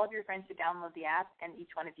 like, all of your friends should download the app, and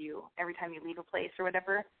each one of you, every time you leave a place or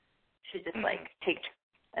whatever, should just, like, take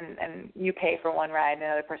and you pay for one ride and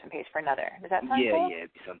another person pays for another. Does that sound cool? Yeah,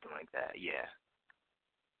 it'd be something like that, yeah.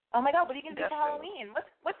 Oh, my God, what are you going to do for Halloween?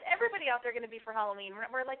 What's everybody out there going to be for Halloween?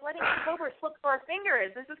 We're like, letting October slip through our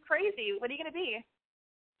fingers. This is crazy. What are you going to be?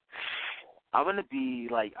 I'm going to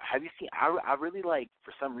be, like, have you seen, I really like,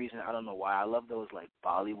 for some reason, I don't know why, I love those, like,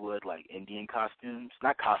 Bollywood, like, Indian costumes.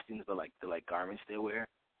 Not costumes, but, like, the, like, garments they wear.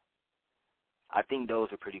 I think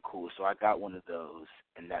those are pretty cool, so I got one of those,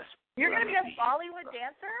 and that's You're going to be a Bollywood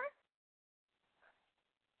dancer?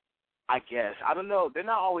 I guess. I don't know. They're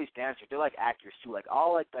not always dancers. They're, like, actors, too. Like,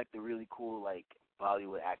 all, like the really cool, like,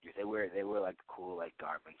 Bollywood actors, they wear like, cool, like,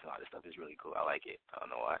 garments and all this stuff. It's really cool. I like it. I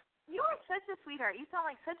don't know why. You are such a sweetheart. You sound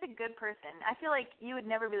like such a good person. I feel like you would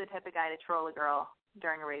never be the type of guy to troll a girl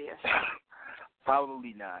during a radio show.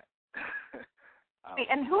 Probably not. Wait,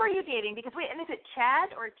 and who are you dating? Because and is it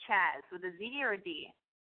Chad or Chaz with a Z or a D?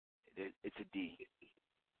 It's a D.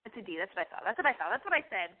 It's a D. That's what I thought. That's what I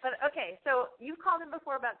said. But okay, so you've called in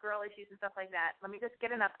before about girl issues and stuff like that. Let me just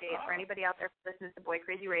get an update for anybody out there who listens to Boy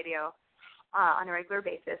Crazy Radio on a regular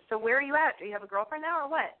basis. So where are you at? Do you have a girlfriend now or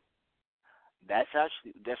what? This was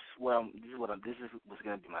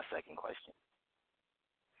going to be my second question.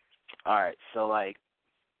 All right, so, like,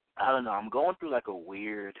 I don't know. I'm going through, like, a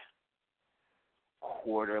weird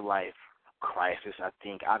quarter-life crisis, I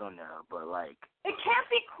think. I don't know, but, like. It can't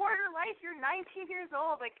be quarter-life. You're 19 years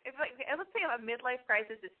old. Like, let's say a midlife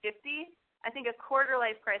crisis is 50. I think a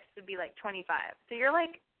quarter-life crisis would be, like, 25. So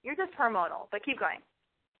you're just hormonal, but keep going.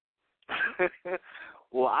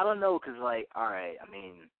 Well, I don't know, because, like, all right, I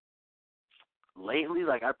mean, lately,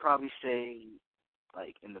 like, I'd probably say,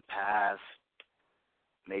 like, in the past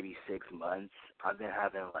maybe 6 months, I've been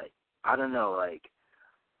having, like, I don't know, like,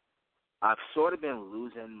 I've sort of been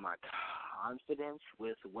losing my confidence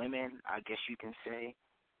with women, I guess you can say.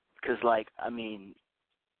 Because, like, I mean,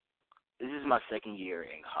 this is my second year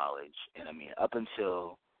in college, and, I mean, up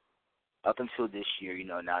until this year, you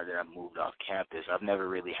know, now that I've moved off campus, I've never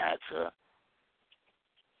really had to,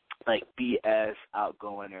 like, be as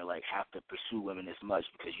outgoing or, like, have to pursue women as much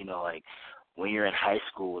because, you know, like, when you're in high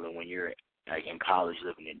school and when you're, like, in college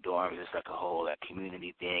living in dorms, it's, like, a whole, like,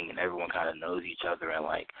 community thing and everyone kind of knows each other and,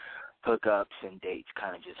 like, hookups and dates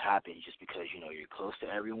kind of just happen just because, you know, you're close to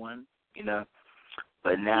everyone, you know?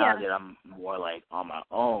 But now that I'm more, like, on my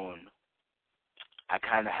own, I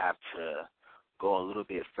kind of have to go a little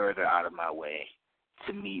bit further out of my way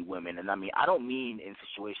to meet women. And, I mean, I don't mean in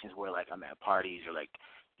situations where, like, I'm at parties or, like,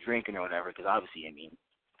 drinking or whatever, because obviously, I mean,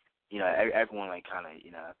 you know, everyone, like, kind of, you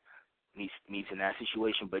know, meets in that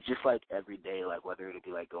situation, but just, like, every day, like, whether it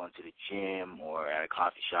be, like, going to the gym or at a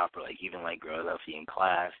coffee shop or, like, even, like, girls I see in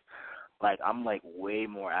class, like, I'm, like, way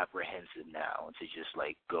more apprehensive now to just,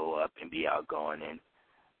 like, go up and be outgoing and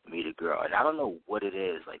meet a girl, and I don't know what it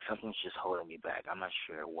is. Like something's just holding me back. I'm not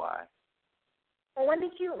sure why. Well, when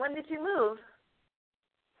did you move?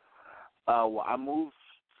 Well, I moved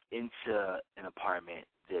into an apartment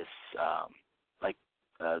this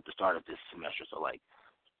the start of this semester, so like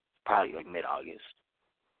probably like mid-August.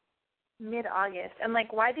 Mid-August. And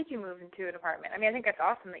like, why did you move into an apartment? I mean, I think that's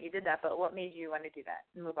awesome that you did that, but what made you want to do that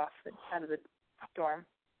and move out of the dorm?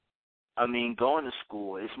 I mean, going to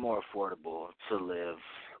school, it's more affordable to live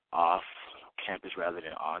off campus rather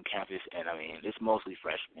than on campus, and I mean, it's mostly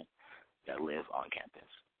freshmen that live on campus.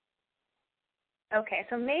 Okay,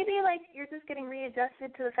 so maybe like you're just getting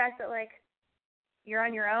readjusted to the fact that like you're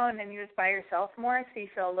on your own and you're just by yourself more, so you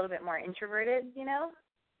feel a little bit more introverted, you know?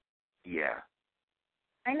 Yeah.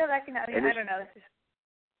 I know that can. I mean, I don't know. This is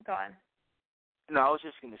go on. No, I was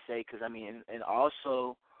just gonna say because I mean, and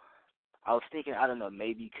also I was thinking, I don't know,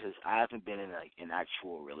 maybe because I haven't been in like an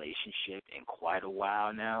actual relationship in quite a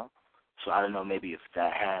while now, so I don't know, maybe if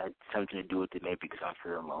that had something to do with it, maybe because I'm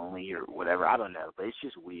feeling lonely or whatever. I don't know, but it's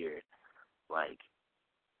just weird. Like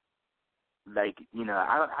you know,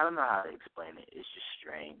 I don't know how to explain it. It's just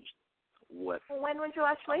strange. When was your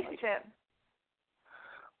last relationship?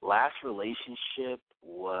 Last relationship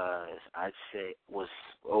last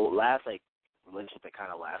like relationship that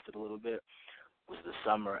kind of lasted a little bit was the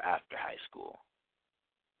summer after high school.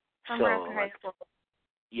 After high school.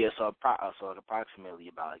 Yeah, so approximately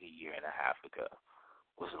about like a year and a half ago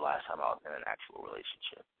was the last time I was in an actual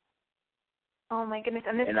relationship. Oh my goodness!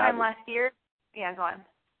 And this time last year, yeah, go on.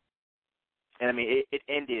 And I mean, it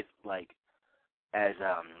ended like as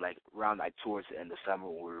like around like towards the end of summer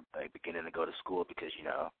when we were like beginning to go to school because you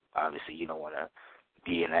know obviously you don't want to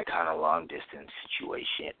be in that kind of long distance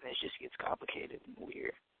situation and it just gets complicated and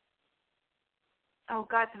weird. Oh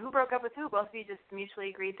God! So who broke up with who? Both of you just mutually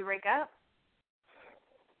agreed to break up?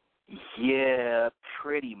 Yeah,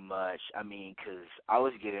 pretty much. I mean, because I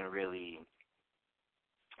was getting really,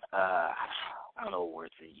 I don't know what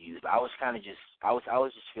word to use, but I was kind of just, I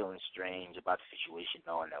was just feeling strange about the situation,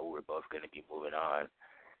 knowing that we were both going to be moving on,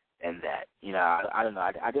 and that, you know, I don't know,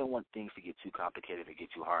 I didn't want things to get too complicated or get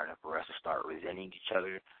too hard enough for us to start resenting each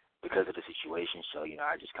other because of the situation. So, you know,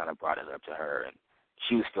 I just kind of brought it up to her, and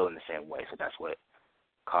she was feeling the same way, so that's what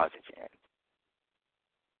caused it to end.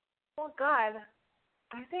 Oh God.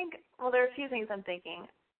 I think, well, there are a few things I'm thinking.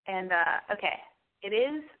 And, okay, it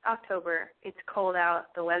is October. It's cold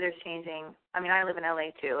out. The weather's changing. I mean, I live in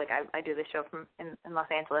L.A., too. Like, I do this show in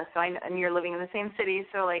Los Angeles. So and you're living in the same city.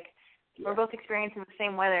 So, like, we're both experiencing the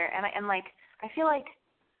same weather. And, I feel like,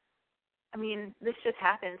 I mean, this just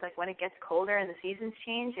happens. Like, when it gets colder and the seasons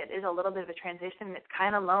change, it is a little bit of a transition. It's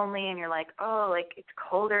kind of lonely. And you're like, oh, like, it's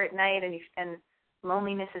colder at night. And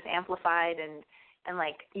loneliness is amplified. And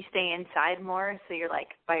like you stay inside more, so you're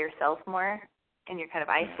like by yourself more, and you're kind of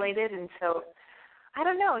isolated. And so, I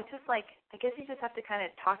don't know. It's just like I guess you just have to kind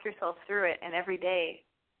of talk yourself through it. And every day,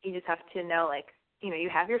 you just have to know, like, you know,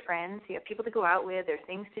 you have your friends, you have people to go out with, there's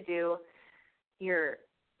things to do.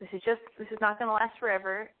 This is not going to last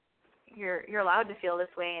forever. You're allowed to feel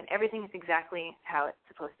this way, and everything is exactly how it's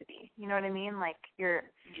supposed to be. You know what I mean? Like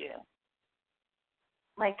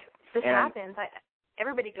like this happens.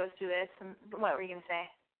 Everybody goes through this, and what were you going to say?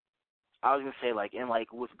 I was going to say, like, and,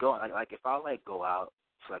 like, with going, like, if I, like, go out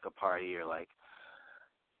to, like, a party or, like,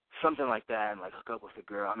 something like that and, like, hook up with a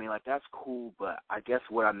girl, I mean, like, that's cool, but I guess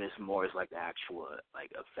what I miss more is, like, the actual,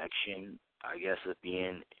 like, affection, I guess, of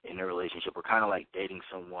being in a relationship or kind of, like, dating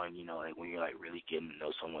someone, you know, like, when you're, like, really getting to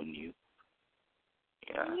know someone new.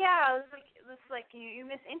 Yeah, it's like you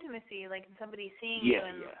miss intimacy, like somebody seeing you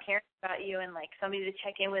and caring about you, and like somebody to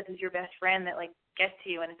check in with who's your best friend that like gets to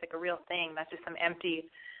you, and it's like a real thing, not just some empty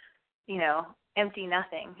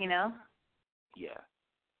nothing, you know? Yeah.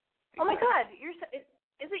 Oh my God, you're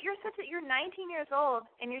 19 years old,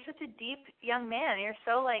 and you're such a deep young man. You're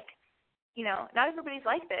so like, you know, not everybody's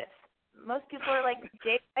like this. Most people are like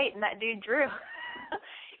Jay White and that dude Drew.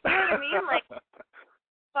 You know what I mean? Like.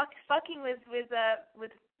 Fucking with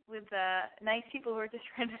nice people who are just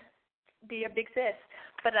trying to be a big sis,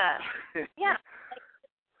 but yeah,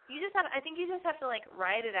 like, I think you just have to like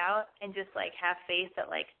ride it out and just like have faith that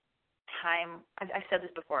like time. I've said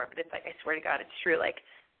this before, but it's like I swear to God, it's true. Like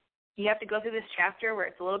you have to go through this chapter where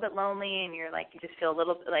it's a little bit lonely and you're like you just feel a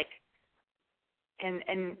little bit like,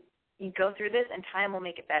 and you go through this and time will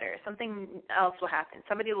make it better. Something else will happen.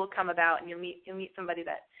 Somebody will come about and you'll meet somebody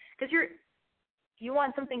that because you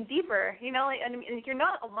want something deeper, you know, and you're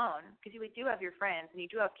not alone because you do have your friends and you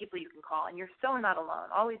do have people you can call, and you're so not alone.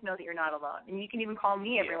 Always know that you're not alone, and you can even call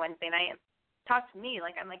me every Wednesday night and talk to me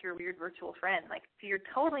like I'm like your weird virtual friend. Like, so you're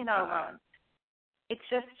totally not alone. it's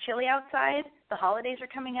just chilly outside. The holidays are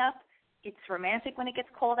coming up. It's romantic when it gets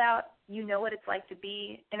cold out. You know what it's like to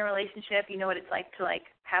be in a relationship. You know what it's like to, like,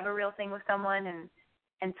 have a real thing with someone.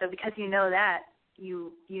 And so because you know that,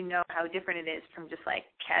 you know how different it is from just, like,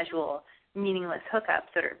 casual, meaningless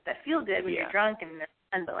hookups that feel good when you're drunk and they're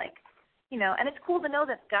fun, but, like, you know, and it's cool to know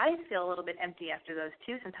that guys feel a little bit empty after those,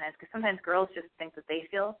 too, sometimes, because sometimes girls just think that they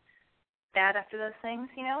feel bad after those things,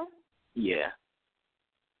 you know? Yeah.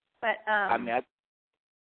 But,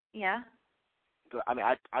 yeah. But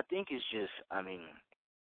I think it's just,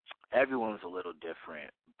 everyone's a little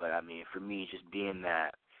different. But, for me, just being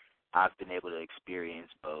that I've been able to experience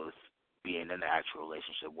both being in an actual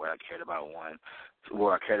relationship where I cared about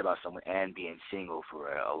someone and being single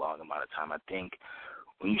for a long amount of time, I think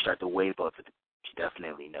when you start to weigh both of them, you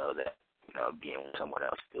definitely know that, you know, being with someone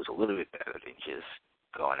else feels a little bit better than just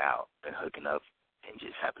going out and hooking up and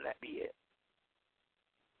just having that be it.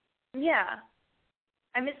 Yeah.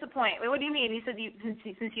 I missed the point. Wait, what do you mean? You said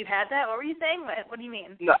since you've had that, what were you saying? What do you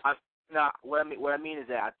mean? No, what I mean is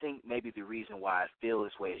that I think maybe the reason why I feel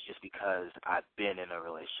this way is just because I've been in a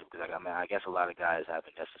relationship. Because I guess a lot of guys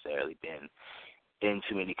haven't necessarily been in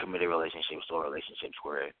too many committed relationships or relationships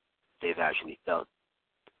where they've actually felt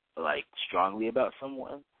like strongly about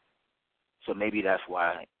someone. So maybe that's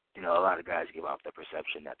why, you know, a lot of guys give off the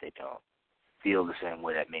perception that they don't feel the same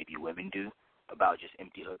way that maybe women do about just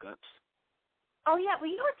empty hookups. Oh, yeah. Well,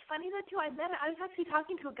 you know what's funny, though, too? I was actually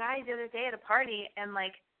talking to a guy the other day at a party, and I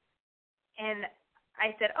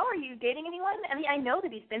said, oh, are you dating anyone? And I know that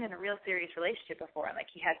he's been in a real serious relationship before, and, like,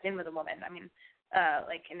 he has been with a woman,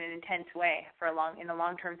 like, in an intense way in a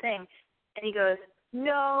long-term thing. And he goes,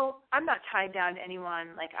 no, I'm not tied down to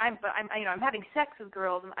anyone. Like, I'm having sex with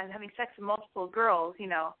girls. I'm having sex with multiple girls, you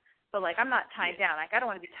know, but, like, I'm not tied down. Like, I don't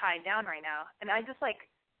want to be tied down right now. And I just, like,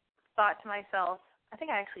 thought to myself, I think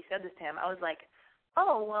I actually said this to him. I was like,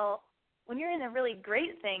 oh, well, when you're in a really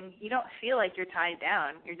great thing, you don't feel like you're tied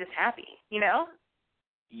down. You're just happy, you know?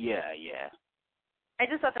 Yeah, yeah. I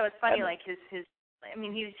just thought that was funny, like he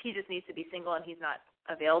just needs to be single and he's not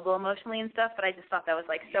available emotionally and stuff, but I just thought that was,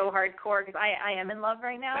 like, so hardcore because I am in love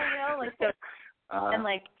right now, you know? Like, so, and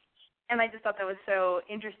I just thought that was so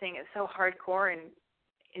interesting. It's so hardcore and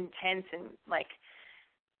intense and, like,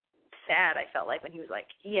 sad, I felt like, when he was like,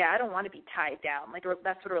 yeah, I don't want to be tied down. Like,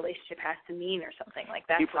 that's what a relationship has to mean or something. Like,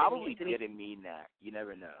 that's he probably didn't mean that. You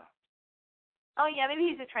never know. Oh, yeah, maybe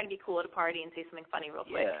he's just trying to be cool at a party and say something funny real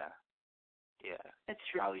quick. Yeah. Yeah. That's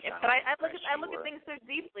true. But I look at things so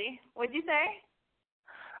deeply. What'd you say?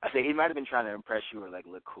 I say he might have been trying to impress you or, like,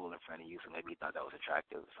 look cool in front of you, so maybe he thought that was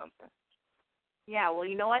attractive or something. Yeah, well,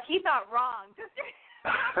 you know what? He thought wrong. Just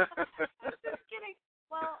kidding.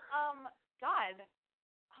 Well, God.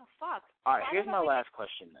 Oh, fuck. All right, here's my last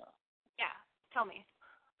question, though. Yeah, tell me.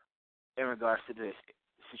 In regards to this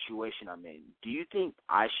situation I'm in, do you think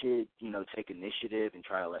I should, you know, take initiative and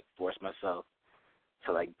try to, like, force myself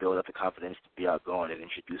to, like, build up the confidence to be outgoing and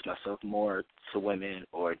introduce myself more to women,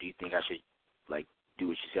 or do you think I should, like, do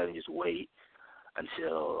what you said and just wait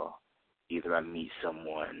until either I meet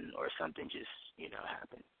someone or something just, you know,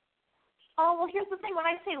 happens? Oh, well, here's the thing. When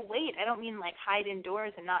I say wait, I don't mean, like, hide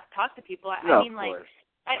indoors and not talk to people. I mean, like,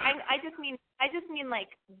 I just mean like,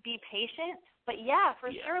 be patient. But yeah, for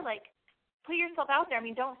sure, like, put yourself out there. I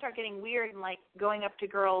mean, don't start getting weird and, like, going up to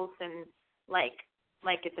girls and, like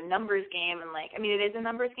it's a numbers game and, like, I mean, it is a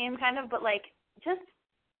numbers game kind of, but, like, just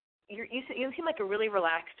you seem like a really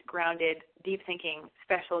relaxed, grounded, deep thinking,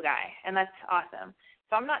 special guy, and that's awesome.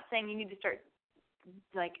 So I'm not saying you need to start,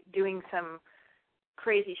 like, doing some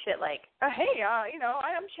crazy shit like, hey, you know,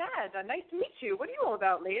 I'm Chad. Nice to meet you. What are you all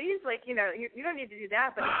about, ladies? Like, you know, you don't need to do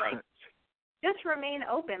that, but it's like, just remain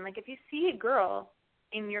open. Like, if you see a girl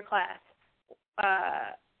in your class,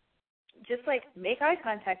 just, like, make eye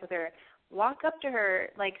contact with her. Walk up to her,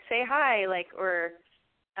 like, say hi, like, or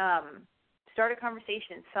start a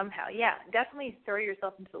conversation somehow. Yeah, definitely throw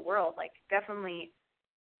yourself into the world. Like, definitely,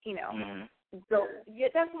 you know, So you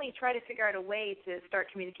definitely try to figure out a way to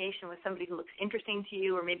start communication with somebody who looks interesting to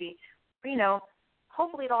you, or maybe, you know,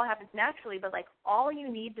 hopefully it all happens naturally, but, like, all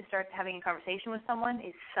you need to start having a conversation with someone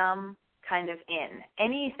is some kind of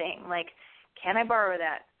anything. Like, can I borrow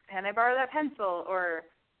that? Can I borrow that pencil? Or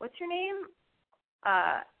what's your name?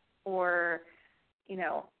 Or, you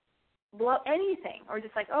know, anything. Or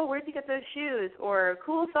just like, oh, where'd you get those shoes? Or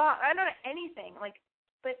cool socks. I don't know, anything. Like,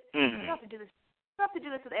 but you don't have to do this. You don't have to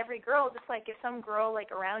do this with every girl. Just like if some girl,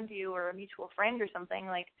 like, around you or a mutual friend or something,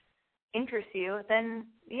 like, interests you, then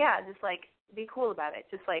yeah, just, like, be cool about it.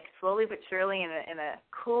 Just, like, slowly but surely in a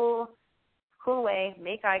cool way,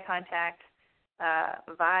 make eye contact,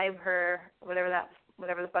 vibe her, whatever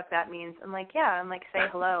whatever the fuck that means, and like, yeah, and like say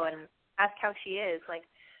hello and ask how she is. Like,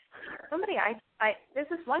 somebody, there's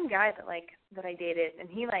this one guy that I dated, and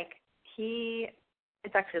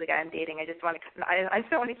it's actually the guy I'm dating. I just don't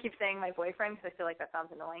want to keep saying my boyfriend because I feel like that sounds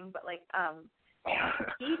annoying, but like,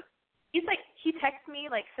 he texts me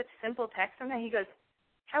like such simple text. Sometimes he goes,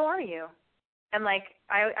 "How are you?" And like,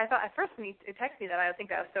 I thought at first when he texted me that, I would think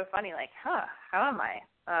that was so funny. Like, how am I?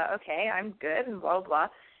 Okay, I'm good, and blah, blah, blah.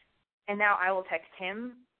 And now I will text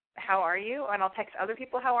him, "How are you?" And I'll text other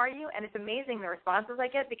people, "How are you?" And it's amazing the responses I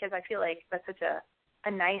get, because I feel like that's such a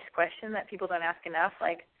nice question that people don't ask enough.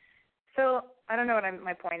 Like, so I don't know what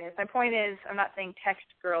my point is. My point is, I'm not saying text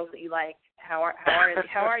girls that you like, how are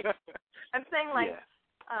you? I'm saying like,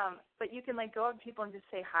 but you can like go up to people and just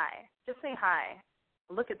say hi. Just say hi.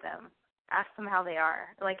 Look at them. Ask them how they are.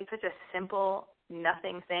 Like, it's such a simple,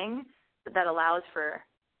 nothing thing that allows for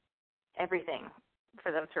everything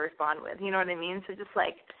for them to respond with. You know what I mean? So just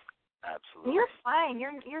like, absolutely, you're fine.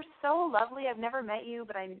 You're so lovely. I've never met you,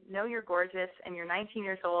 but I know you're gorgeous, and you're 19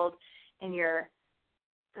 years old, and you're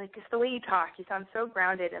like, just the way you talk, you sound so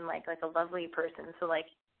grounded and like a lovely person. So like,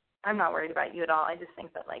 I'm not worried about you at all. I just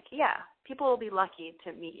think that like, yeah, people will be lucky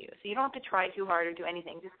to meet you. So you don't have to try too hard or do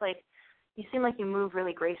anything. Just like, you seem like you move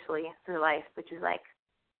really gracefully through life, which is like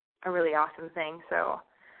a really awesome thing. So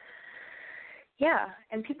yeah,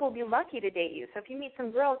 and people will be lucky to date you. So if you meet some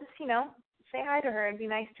girl, just, say hi to her and be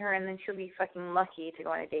nice to her, and then she'll be fucking lucky to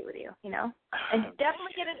go on a date with you, And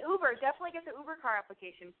definitely get an Uber. Definitely get the Uber car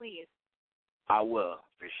application, please. I will,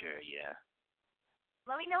 for sure, yeah.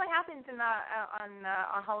 Let me know what happens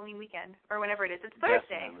on Halloween weekend, or whenever it is. It's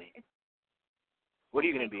Thursday. Definitely. What are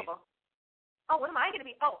you going to be? Cool. Oh, what am I going to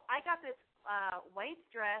be? Oh, I got this white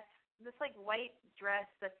dress, white dress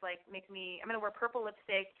that's like I'm going to wear purple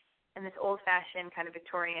lipstick and this old-fashioned kind of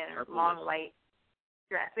Victorian long white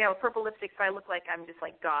dress. Yeah, with purple lipstick, so I look like I'm just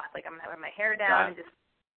like goth. Like I'm going to have my hair down and just,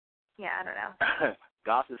 I don't know.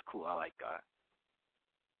 Goth is cool. I like goth.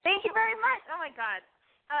 Thank you very much. Oh, my God.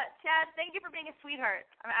 Chad, thank you for being a sweetheart.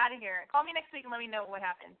 I'm out of here. Call me next week and let me know what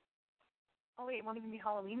happens. Oh, wait, it won't even be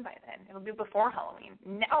Halloween by then. It'll be before Halloween.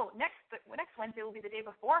 No, next Wednesday will be the day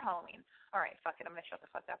before Halloween. All right, fuck it. I'm going to shut the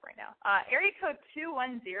fuck up right now. Area code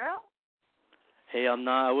 210. Hey,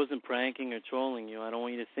 I wasn't pranking or trolling you. I don't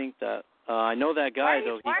want you to think that. I know that guy,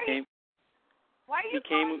 though. Why are you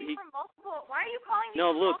calling me from multiple? Why are you calling me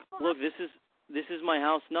from multiple? No, look, this is my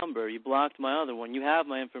house number. You blocked my other one. You have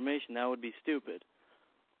my information. That would be stupid.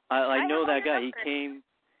 I know that guy.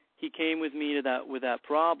 He came with me with that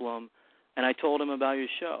problem, and I told him about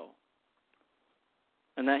your show.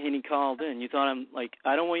 And he called in. You thought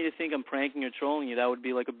I don't want you to think I'm pranking or trolling you. That would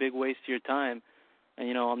be like a big waste of your time. And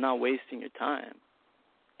I'm not wasting your time.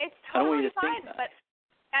 It's totally I don't want you to fine, think that. but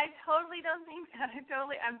I totally don't think that.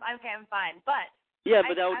 I'm fine. But yeah,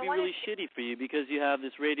 but that would be really shitty for you, because you have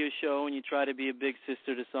this radio show and you try to be a big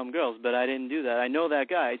sister to some girls. But I didn't do that. I know that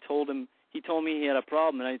guy. He told me he had a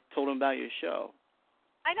problem, and I told him about your show.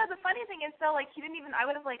 I know. The funny thing is, though, like, I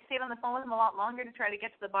would have, like, stayed on the phone with him a lot longer to try to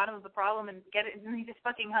get to the bottom of the problem and get it, and he just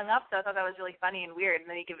fucking hung up, so I thought that was really funny and weird, and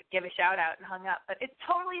then he gave a shout-out and hung up. But it's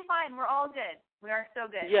totally fine. We're all good. We are so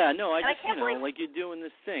good. Yeah, no, I just, like, you're doing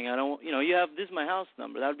this thing. I don't, this is my house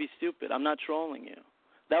number. That would be stupid. I'm not trolling you.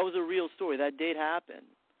 That was a real story. That date happened.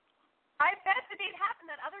 I bet the date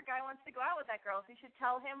happened. That other guy wants to go out with that girl, so you should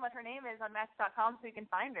tell him what her name is on Match.com so you can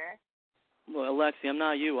find her. Well, Alexi, I'm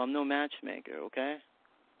not you. I'm no matchmaker, okay?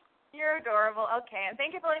 You're adorable. Okay, and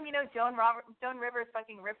thank you for letting me know Joan Rivers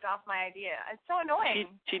fucking ripped off my idea. It's so annoying.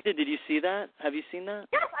 She did. Did you see that? Have you seen that?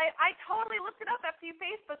 Yes, I totally looked it up after you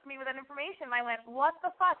Facebooked me with that information. I went, what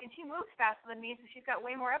the fuck? And she moves faster than me, so she's got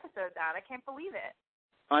way more episodes out. I can't believe it.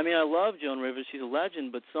 I mean, I love Joan Rivers. She's a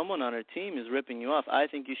legend, but someone on her team is ripping you off. I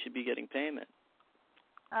think you should be getting payment.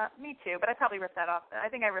 Me too, but I probably ripped that off. I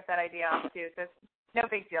think I ripped that idea off, too, so no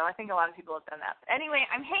big deal. I think a lot of people have done that. But anyway,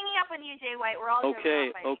 I'm hanging up on you, Jay White. We're all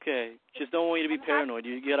Okay. Just don't want you to be paranoid.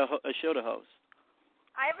 You got a show to host.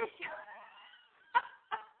 I have a show.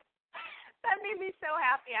 That made me so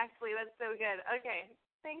happy, actually. That's so good. Okay.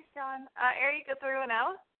 Thanks, John. Area code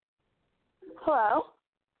 310. Hello.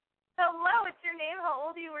 Hello, it's your name. How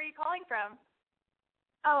old are you? Where are you calling from?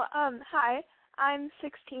 Oh, hi. I'm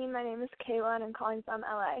 16. My name is Kayla, and I'm calling from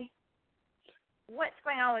LA. What's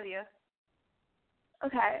going on with you?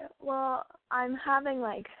 Okay, well, I'm having,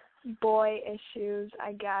 boy issues,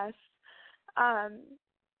 I guess.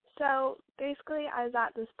 So, basically, I was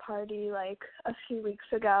at this party, a few weeks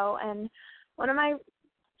ago, and one of my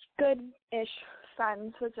good-ish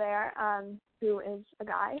friends was there, who is a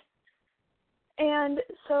guy. And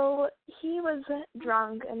so he was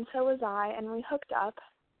drunk, and so was I, and we hooked up.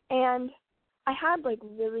 And I had like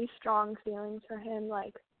really strong feelings for him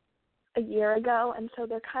like a year ago, and so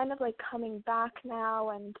they're kind of like coming back now,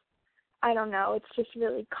 and I don't know, it's just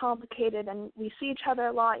really complicated, and we see each other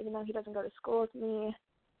a lot even though he doesn't go to school with me,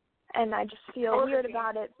 and I just feel weird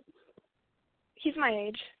about it. He's my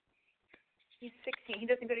age. He's 16. He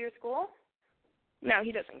doesn't go to your school? No,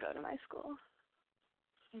 he doesn't go to my school.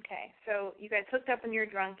 Okay, so you guys hooked up when you were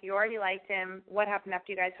drunk. You already liked him. What happened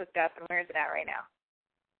after you guys hooked up, and where is it at right now?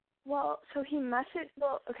 Well, so he messaged.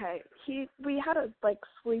 Well, okay, we had a like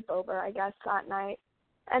sleepover, I guess, that night,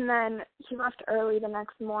 and then he left early the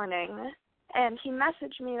next morning, and he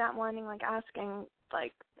messaged me that morning, like asking,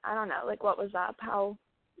 like I don't know, like what was up, how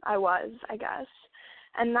I was, I guess,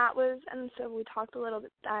 and so we talked a little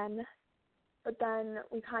bit then. But then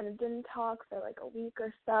we kind of didn't talk for like a week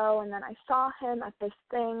or so, and then I saw him at this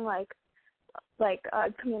thing, like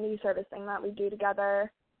a community service thing that we do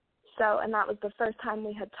together. So, and that was the first time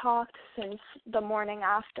we had talked since the morning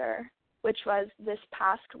after, which was this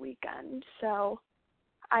past weekend. So,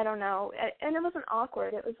 I don't know. And it wasn't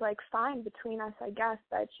awkward. It was like fine between us, I guess,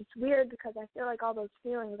 but it's just weird because I feel like all those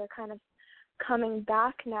feelings are kind of coming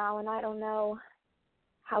back now, and I don't know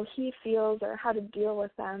how he feels or how to deal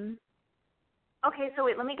with them. Okay, so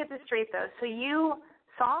wait, let me get this straight, though. So you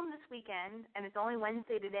saw him this weekend, and it's only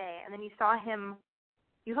Wednesday today, and then you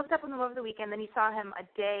hooked up with him over the weekend, then you saw him a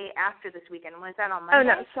day after this weekend. Was that on Monday?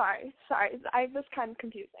 Oh, no, sorry. I was kind of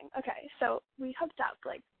confusing. Okay, so we hooked up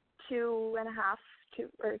like 2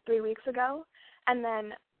 or 3 weeks ago, and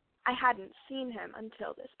then I hadn't seen him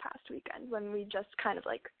until this past weekend when we just kind of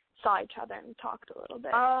like saw each other and talked a little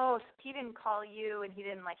bit. Oh, so he didn't call you, and he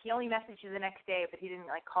only messaged you the next day, but he didn't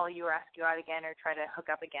like call you or ask you out again or try to hook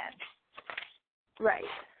up again. Right.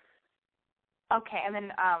 Okay, and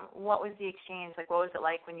then what was the exchange? Like, what was it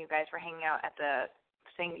like when you guys were hanging out at the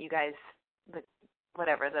thing that you guys, the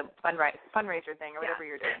fundraiser thing or whatever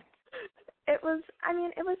you're doing? It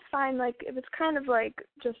was fine. Like, it was kind of like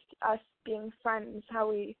just us being friends, how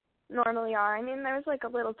we normally are. I mean, there was like a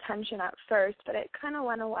little tension at first, but it kind of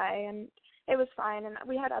went away, and it was fine. And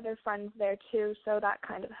we had other friends there too, so that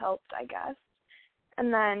kind of helped, I guess.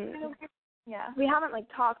 And then we haven't like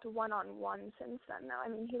talked one-on-one since then, though. I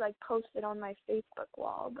mean, he like posted on my Facebook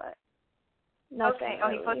wall, but nothing.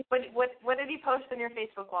 Okay. Oh, what did he post on your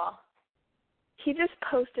Facebook wall? He just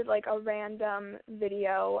posted like a random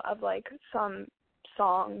video of like some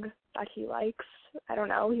song that he likes. I don't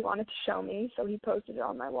know. He wanted to show me, so he posted it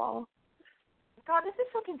on my wall. God, this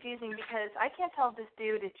is so confusing because I can't tell if this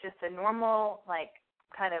dude is just a normal, like,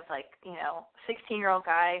 kind of like, 16-year-old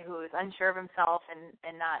guy who is unsure of himself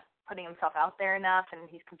and not putting himself out there enough, and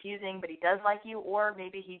he's confusing, but he does like you, or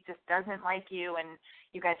maybe he just doesn't like you, and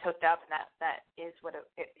you guys hooked up, and that is what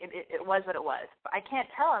it was what it was. But I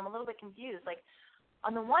can't tell. I'm a little bit confused. Like,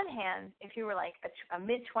 on the one hand, if you were like a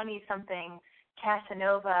mid-20-something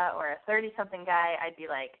Casanova or a 30-something guy, I'd be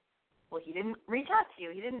like, well, he didn't reach out to you.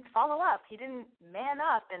 He didn't follow up. He didn't man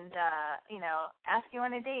up and, ask you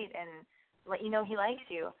on a date and let you know he likes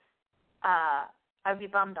you. I'd be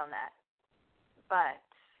bummed on that. But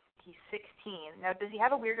he's 16. Now, does he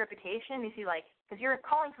have a weird reputation? Is he like, because you're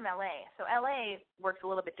calling from L.A., so L.A. works a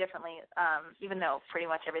little bit differently, even though pretty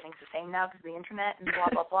much everything's the same now because of the internet and blah,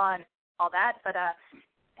 blah, blah, and all that. But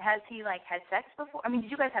has he, like, had sex before? I mean, did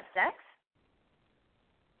you guys have sex?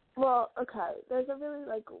 Well, okay, there's a really,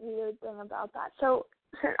 like, weird thing about that. So,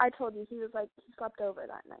 I told you, he slept over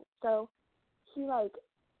that night. So, he, like,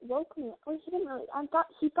 woke me up. Well, he didn't really,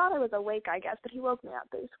 he thought I was awake, I guess, but he woke me up,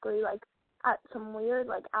 basically, like, at some weird,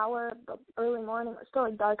 like, hour of the early morning. It was still,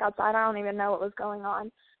 like, dark outside. I don't even know what was going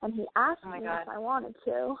on. And he asked me if I wanted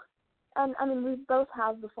to. And, I mean, we both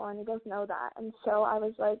have before, and we both know that. And so I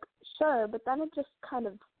was like, sure, but then it just kind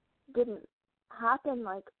of didn't happen,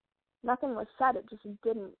 like, nothing was said. It just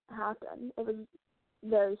didn't happen. It was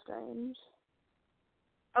very strange.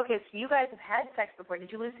 Okay, so you guys have had sex before.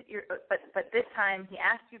 Did you lose your? But this time he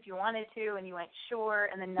asked you if you wanted to, and you went sure,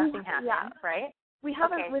 and then nothing happened, right? We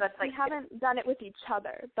haven't. Okay, we haven't done it with each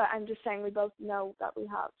other, but I'm just saying we both know that we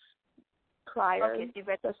have prior, okay, so you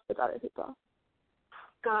guys just with other people.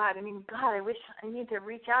 God, I wish I need to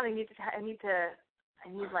reach out. I need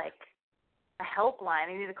like a helpline.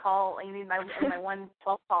 I need to call. I need my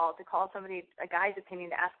 112 call to call somebody, a guy's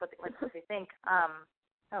opinion, to ask what they think.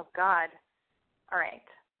 Oh God. All right.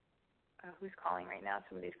 Who's calling right now?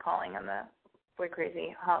 Somebody's calling on the Boy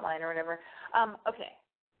Crazy hotline or whatever. Okay.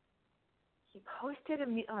 He posted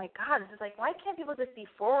oh my God, this is like, why can't people just be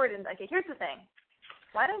forward and, okay, here's the thing.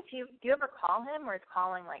 Why don't do you ever call him, or is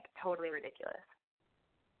calling like totally ridiculous?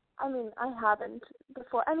 I mean, I haven't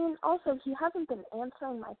before. I mean, also, he hasn't been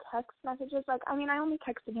answering my text messages. Like, I mean, I only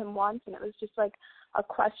texted him once, and it was just, like, a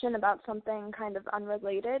question about something kind of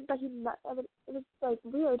unrelated. But it was, like,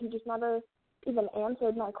 weird. He just never even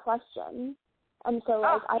answered my question. And so,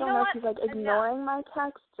 like, I don't know if he's, like, ignoring my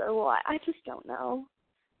texts or what. I just don't know.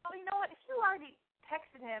 Well, you know what? If you already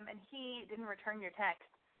texted him and he didn't return your text,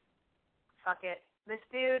 fuck it. This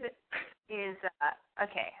dude is,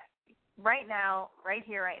 okay. Right now, right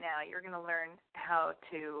here, right now, you're going to learn how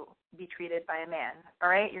to be treated by a man, all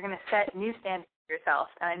right? You're going to set new standards for yourself.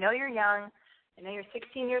 And I know you're young. I know you're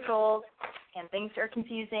 16 years old, and things are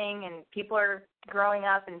confusing, and people are growing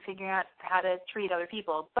up and figuring out how to treat other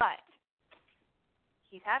people. But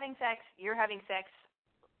he's having sex. You're having sex.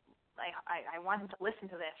 I want him to listen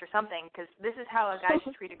to this or something, because this is how a guy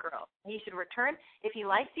should treat a girl. He should return if he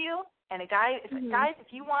likes you, and guys, if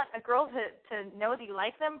you want a girl to know that you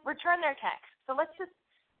like them, return their text. So let's just,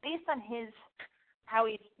 based on how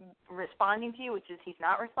he's responding to you, which is he's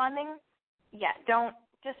not responding, you have to,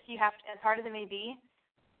 as hard as it may be,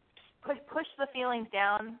 push the feelings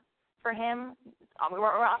down for him.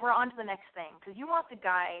 We're on to the next thing, because you want the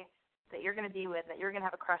guy that you're going to be with, that you're going to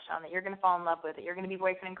have a crush on, that you're going to fall in love with, that you're going to be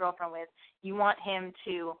boyfriend and girlfriend with. You want him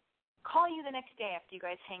to call you the next day after you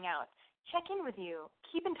guys hang out, check in with you,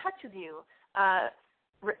 keep in touch with you,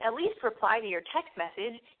 at least reply to your text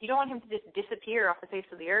message. You don't want him to just disappear off the face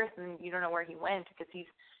of the earth and you don't know where he went, because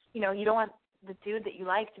he's, you don't want the dude that you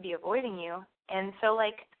like to be avoiding you. And so,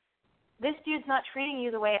 like, this dude's not treating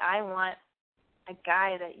you the way I want a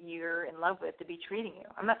guy that you're in love with to be treating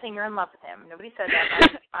you. I'm not saying you're in love with him. Nobody said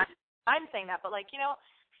that. I'm saying that, but,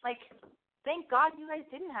 thank God you guys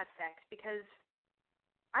didn't have sex, because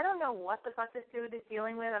I don't know what the fuck this dude is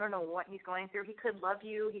dealing with. I don't know what he's going through. He could love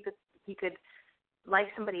you. He could like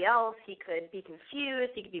somebody else. He could be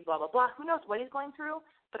confused. He could be blah, blah, blah. Who knows what he's going through?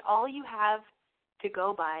 But all you have to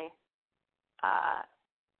go by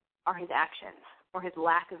are his actions or his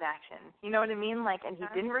lack of action. You know what I mean? And he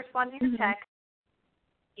didn't respond to your text.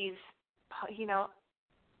 He's,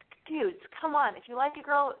 dudes, come on. If you like a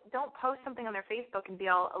girl, don't post something on their Facebook and be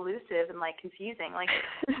all elusive and, confusing.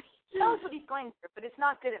 He knows what he's going through, but it's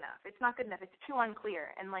not good enough. It's not good enough. It's too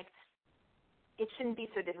unclear. And, it shouldn't be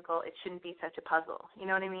so difficult. It shouldn't be such a puzzle. You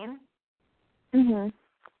know what I mean? Mhm.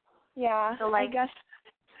 Yeah. So, I guess.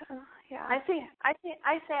 Yeah.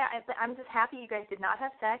 I'm just happy you guys did not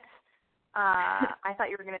have sex. I thought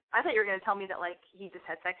you were gonna tell me that he just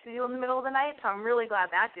had sex with you in the middle of the night. So I'm really glad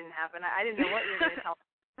that didn't happen. I didn't know what you were gonna tell me.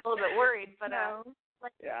 A little bit worried, but no.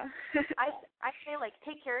 Yeah. I say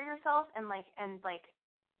take care of yourself and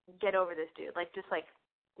get over this dude. Just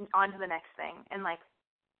on to the next thing, and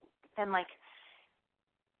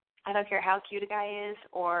I don't care how cute a guy is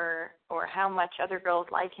or how much other girls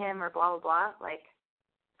like him or blah blah blah.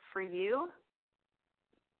 For you,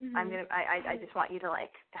 I just want you to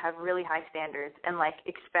have really high standards and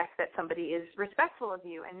expect that somebody is respectful of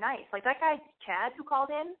you and nice. That guy Chad who called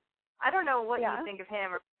in. I don't know what you think of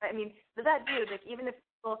him. But that dude, even if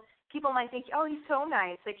people might think, oh, he's so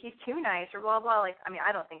nice, he's too nice, or blah, blah.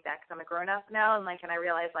 I don't think that, because I'm a grown-up now, and I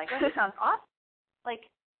realize, oh, this sounds awesome.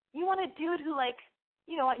 You want a dude who,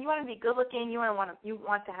 you want to be good-looking, you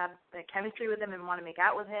want to have the chemistry with him and want to make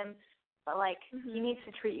out with him, but, he needs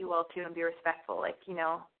to treat you well, too, and be respectful,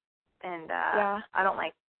 and I don't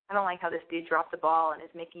like how this dude dropped the ball and is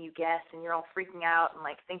making you guess, and you're all freaking out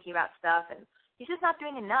and, thinking about stuff, and he's just not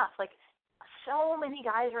doing enough. So many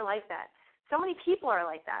guys are like that. So many people are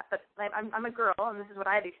like that. But I'm a girl, and this is what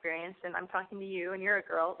I've experienced, and I'm talking to you, and you're a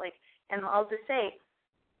girl. And I'll just say,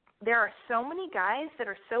 there are so many guys that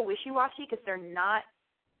are so wishy-washy because they're not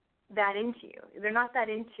that into you. They're not that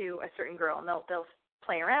into a certain girl, and they'll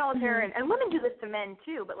play around with her. And women do this to men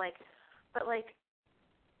too. But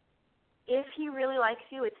if he really likes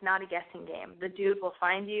you, it's not a guessing game. The dude will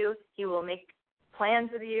find you. He will make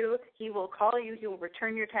plans with you. He will call you. He will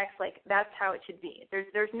return your text. That's how it should be.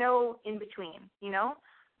 There's no in between.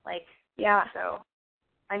 Yeah. So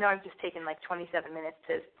I know I've just taken 27 minutes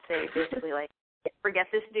to say basically forget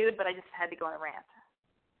this dude, but I just had to go on a rant.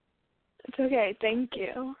 It's okay. Thank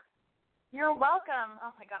you. You're welcome.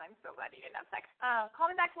 Oh my God, I'm so glad you didn't have sex. Call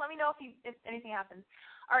me back to let me know if anything happens.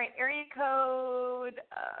 All right, area code.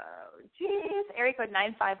 Area code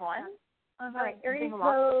 951. All right, area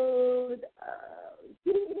code.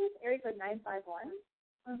 Area code 951.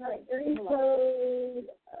 All right, area code.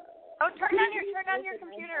 Turn down your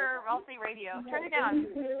computer, or I'll say radio. Turn it down.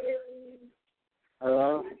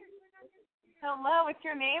 Hello. Hello. What's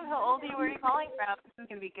your name? How old are you? Where are you calling from? This is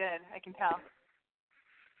gonna be good. I can tell.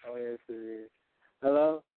 Oh yes, it is.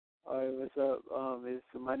 Hello. All right, what's up?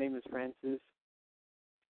 My name is Francis.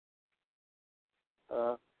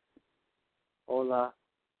 Hola.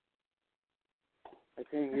 I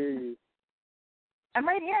can't hear you. I'm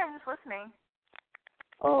right here. I'm just listening.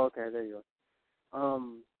 Oh, okay. There you go.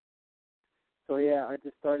 So yeah, I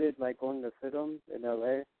just started like going to FIDM in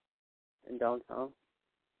LA, in downtown.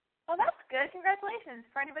 Oh, that's good. Congratulations.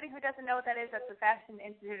 For anybody who doesn't know what that is, that's the Fashion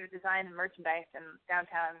Institute of Design and Merchandise in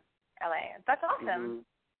downtown LA. That's awesome.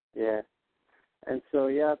 Yeah. And so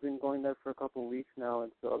yeah, I've been going there for a couple of weeks now,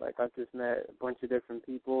 and so like I've just met a bunch of different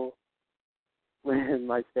people in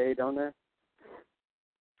my stay down there.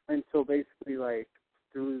 And so basically, like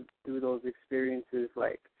through those experiences,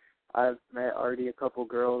 like I've met already a couple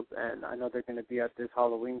girls, and I know they're going to be at this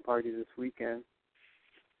Halloween party this weekend.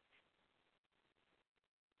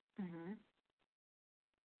 Mhm.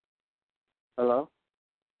 Hello?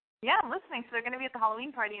 Yeah, I'm listening. So they're going to be at the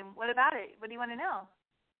Halloween party, and what about it? What do you want to know?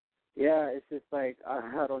 Yeah, it's just like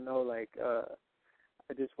I don't know, like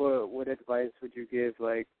I just what advice would you give,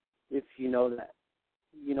 like if you know that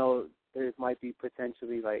there might be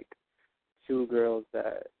potentially like two girls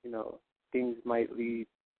that things might lead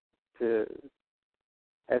to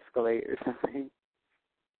escalate or something.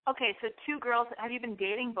 Okay, so two girls. Have you been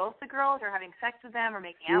dating both the girls, or having sex with them, or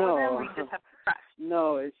making out with them, or you just have a crush?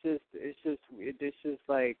 No, it's just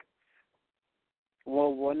like,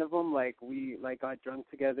 well, one of them, like we like got drunk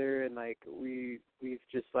together, and like we've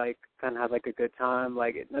just like kind of had like a good time.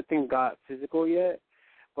 Like nothing got physical yet,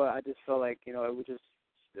 but I just felt like it was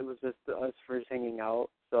just us first hanging out.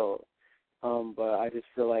 So, but I just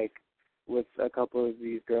feel like with a couple of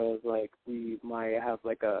these girls, like we might have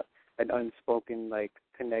like an unspoken like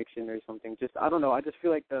connection or something. Just I don't know. I just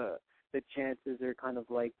feel like the chances are kind of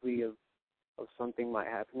likely of something might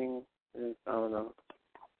happening. I don't know.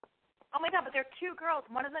 Oh my God! But there are two girls.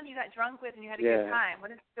 One of them you got drunk with and you had a Yeah. good time.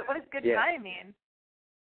 What does good Yeah. time mean?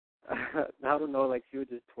 I don't know. Like she was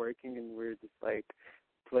just twerking and we were just like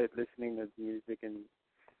listening to music, and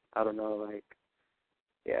I don't know. Like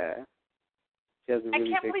yeah, she has a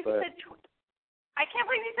really big butt. I can't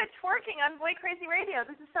believe you said twerking on Boy Crazy Radio.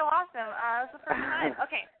 This is so awesome. It's the first time.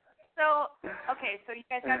 Okay, so you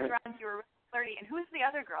guys got drunk. You were really flirty. And who's the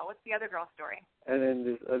other girl? What's the other girl's story? And then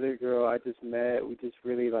this other girl I just met, we just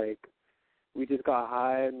really we just got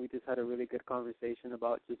high and we just had a really good conversation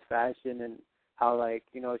about just fashion and how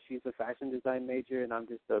she's a fashion design major and I'm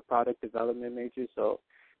just a product development major. So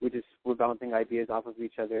we're bouncing ideas off of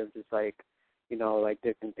each other of just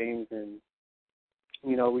different things, and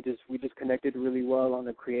we just connected really well on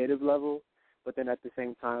a creative level. But then at the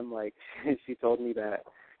same time, like she told me that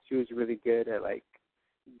she was really good at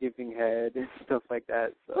giving head and stuff like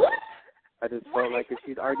that. So I just felt like if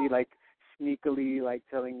she's already sneakily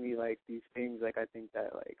telling me these things, I think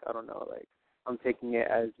that I don't know, I'm taking it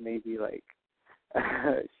as maybe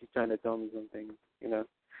she's trying to tell me something,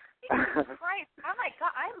 Jesus Christ! Oh my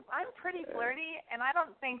God, I'm pretty flirty, and I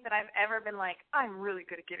don't think that I've ever been I'm really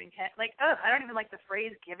good at giving head. I don't even like the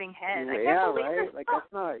phrase "giving head." I can't believe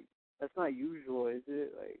right? That's not usual, is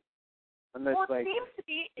it? Unless it seems to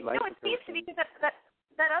be. It seems to be because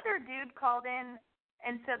that other dude called in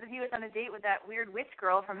and said that he was on a date with that weird witch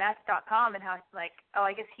girl from Match.com, and how it's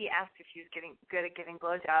I guess he asked if she was good at giving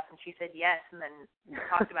blowjobs, and she said yes, and then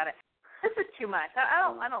talked about it. This is too much. I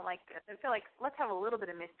don't like this. I feel like let's have a little bit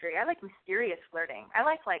of mystery. I like mysterious flirting. I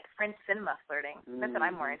like French cinema flirting. That's what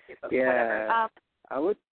I'm more into. But yeah, whatever. I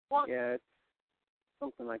would. Well, yeah, it's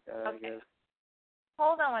something like that. Okay. I guess.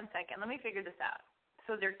 Hold on one second. Let me figure this out.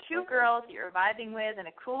 So there are two girls you're vibing with in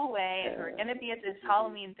a cool way, and who are going to be at this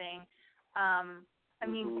Halloween thing. I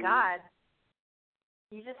mean, God,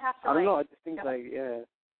 you just have to. I don't know. I just think yeah.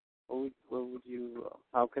 What would you?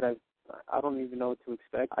 How could I? I don't even know what to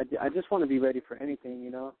expect. I just want to be ready for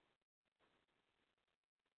anything, Well,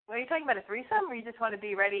 are you talking about a threesome, or you just want to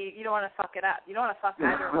be ready? You don't want to fuck it up. You don't want to fuck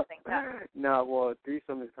either of those things up. No, well,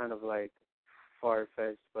 threesome is kind of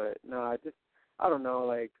far-fetched, but no, I don't know,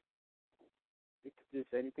 it could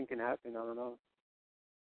just, anything can happen, I don't know.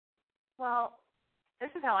 Well, this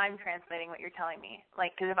is how I'm translating what you're telling me.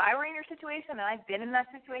 Because if I were in your situation, and I've been in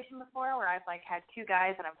that situation before, where I've had two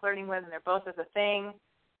guys that I'm flirting with, and they're both as a thing,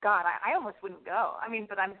 God, I almost wouldn't go. I mean,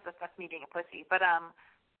 but that's me being a pussy. But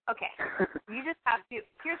okay, you just have to.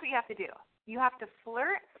 Here's what you have to do. You have to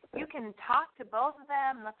flirt. You can talk to both of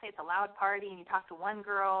them. Let's say it's a loud party, and you talk to one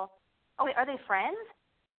girl. Oh wait, are they friends?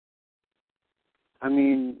 I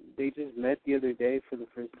mean, they just met the other day for the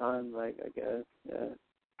first time. I guess, yeah.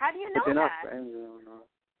 How do you know but they're that? not friends. I don't know.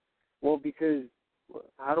 Well, because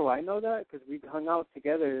how do I know that? Because we hung out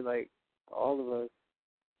together, all of us.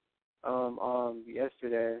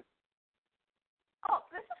 Yesterday. Oh,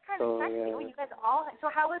 this is kind of sexy. Yeah. Well, you guys all. So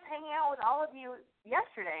how was hanging out with all of you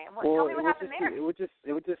yesterday? And Well, tell me what happened there. It was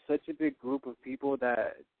just such a big group of people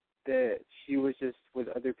that she was just with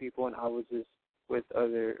other people and I was just with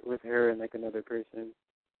her and like another person.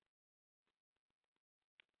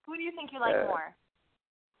 Who do you think you like more?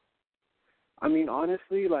 I mean,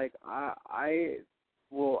 honestly, like I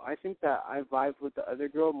think that I vibe with the other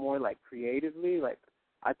girl more like creatively. Like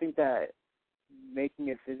I think that making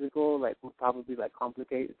it physical like would probably like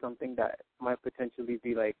complicate something that might potentially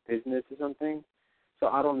be like business or something. So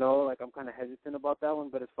I don't know, like I'm kind of hesitant about that one.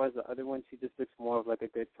 But as far as the other one, she just looks more of like a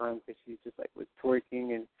good time because she's just like with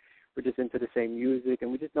twerking and we're just into the same music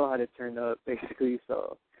and we just know how to turn up basically.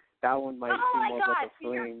 So that one might seem more like a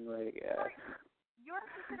fling. Like you're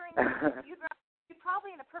considering you'd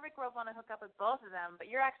probably in a perfect world want to hook up with both of them, but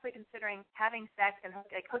you're actually considering having sex and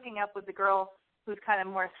hooking up with the girl who's kind of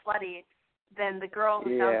more slutty than the girl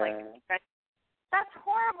who sounds like. That's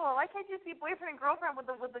horrible. Why can't you just be boyfriend and girlfriend with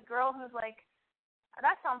the girl who's like?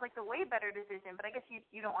 That sounds like the way better decision. But I guess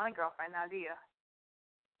you don't want a girlfriend now, do you?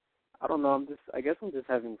 I don't know. I guess I'm just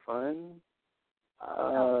having fun.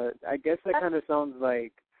 I guess that kind of sounds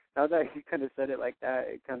like, now that you kind of said it like that,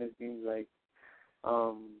 it kind of seems like,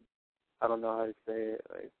 I don't know how to say it,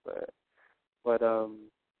 like, but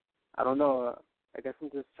I don't know. I guess I'm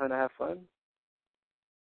just trying to have fun.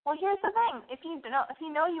 Well, here's the thing: if you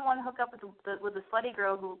know you want to hook up with the slutty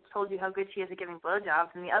girl who told you how good she is at giving blowjobs,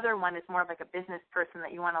 and the other one is more of like a business person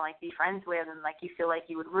that you want to like be friends with, and like you feel like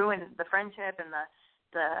you would ruin the friendship and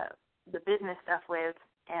the business stuff with,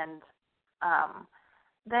 and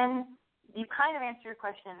then you kind of answer your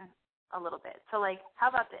question a little bit. So, like, how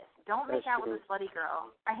about this? Don't make out with a slutty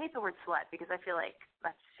girl. I hate the word slut because I feel like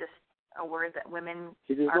that's just a word that women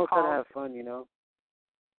She just are knows called. how to have fun, you know?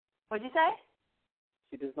 What'd you say?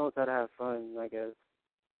 She just knows how to have fun, I guess.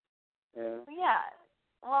 Yeah. Yeah.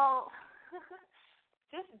 Well,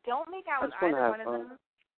 just don't make out with either one of them.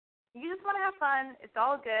 You just want to have fun. It's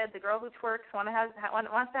all good. The girl who twerks wants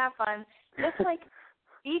to have fun. Just, like,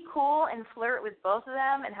 be cool and flirt with both of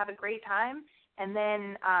them and have a great time, and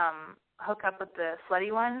then hook up with the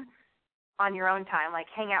slutty one on your own time. Like,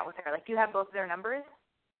 hang out with her. Like, do you have both of their numbers?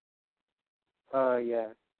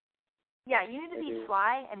 Yeah. Yeah, you need to be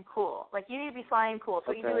sly and cool. Like, you need to be sly and cool.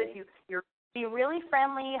 So what you do is you be really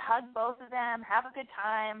friendly, hug both of them, have a good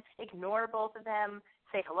time, ignore both of them,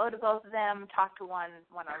 say hello to both of them, talk to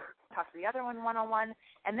the other one one-on-one,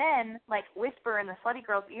 and then, like, whisper in the slutty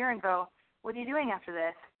girl's ear and go, "What are you doing after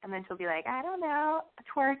this?" And then she'll be like, "I don't know,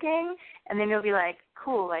 twerking." And then you'll be like,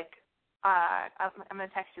 "Cool, like, I'm going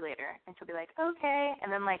to text you later." And she'll be like, "Okay."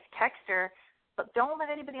 And then, like, text her. But don't let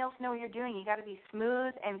anybody else know what you're doing. You got to be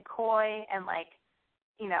smooth and coy and, like,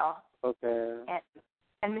 you know. Okay.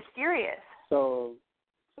 And mysterious. So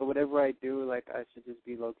whatever I do, like, I should just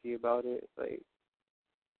be low-key about it? Like,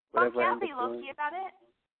 whatever I end up be low-key about it.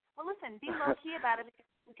 Well, listen, be low-key about it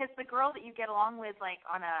because the girl that you get along with, like,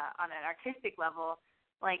 on an artistic level,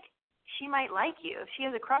 like, she might like you. If she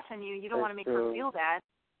has a crush on you, you don't want to make her feel bad.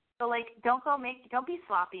 So, like, don't be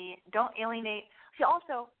sloppy. Don't alienate. See,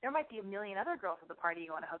 also, there might be a million other girls at the party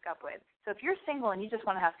you want to hook up with. So if you're single and you just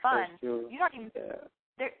want to have fun, you don't even.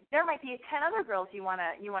 Yeah. There might be 10 other girls you want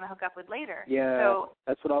to hook up with later. Yeah, so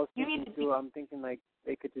that's what I was thinking too. I'm thinking like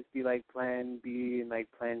they could just be like Plan B and like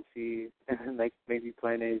Plan C, and then like maybe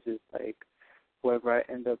Plan A is just like whoever I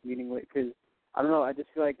end up meeting with. Because I don't know, I just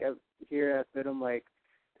feel like here at FIDM, like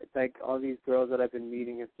it's like all these girls that I've been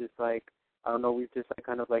meeting, it's just like I don't know, we've just like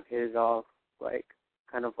kind of like hit it off like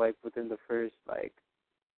kind of like within the first like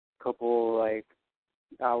couple like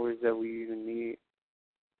hours that we even meet.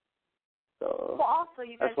 So well, also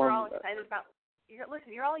you guys are all excited about.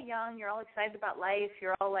 You're all young. You're all excited about life.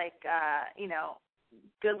 You're all like,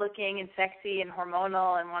 good looking and sexy and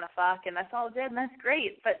hormonal and want to fuck, and that's all good, and that's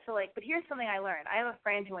great. But here's something I learned. I have a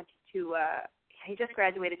friend who went to he just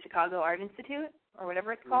graduated Chicago Art Institute or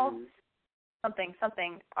whatever it's called,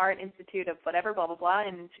 something Art Institute of whatever, blah blah blah,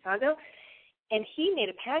 in Chicago, and he made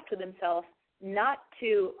a pact with himself not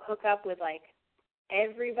to hook up with like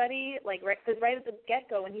everybody, like because right at the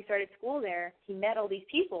get-go when he started school there, he met all these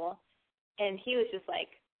people, and he was just like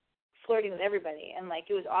flirting with everybody, and like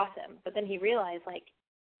it was awesome. But then he realized like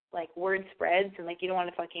word spreads, and like you don't want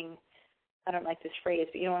to fucking, I don't like this phrase,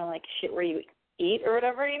 but you don't want to like shit where you eat or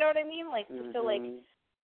whatever, you know what I mean? Like so like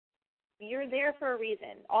you're there for a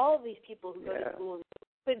reason. All of these people who go to school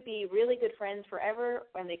could be really good friends forever,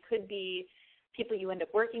 and they could be people you end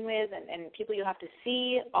up working with and people you have to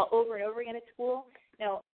see all over and over again at school.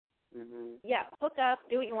 Now, hook up,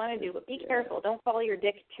 do what you want to do, but be careful. Don't follow your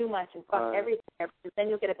dick too much and fuck everything, because then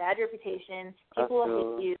you'll get a bad reputation. People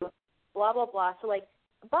will hate you. blah, blah, blah. So, like,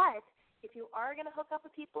 but if you are going to hook up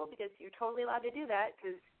with people, because you're totally allowed to do that,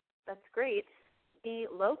 because that's great, be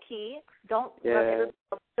low-key. Don't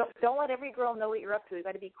let every girl know what you're up to. You've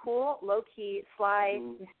got to be cool, low-key, sly,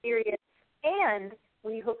 mysterious. And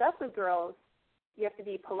when you hook up with girls, you have to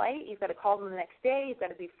be polite. You've got to call them the next day. You've got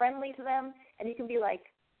to be friendly to them. And you can be like,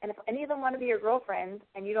 and if any of them want to be your girlfriend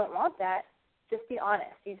and you don't want that, just be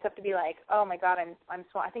honest. You just have to be like, oh, my God,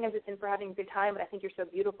 I think I'm just in for having a good time, but I think you're so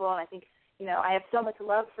beautiful, and I think, I have so much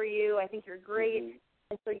love for you. I think you're great.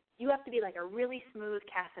 And so you have to be like a really smooth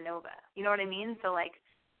Casanova. You know what I mean? So, like,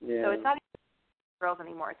 so it's not even girls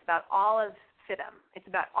anymore. It's about all of FITM. It's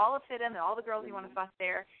about all of FITM and all the girls you want to fuck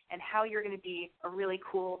there, and how you're going to be a really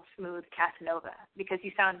cool, smooth Casanova, because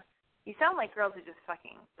you sound like girls are just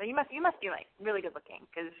fucking. So you must be like really good looking,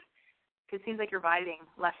 because it seems like you're vibing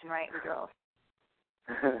left and right with girls.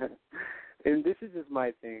 And this is just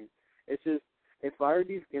my thing. It's just, if I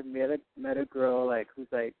already met a girl like who's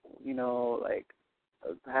like, like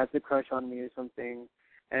has a crush on me or something,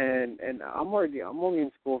 and I'm only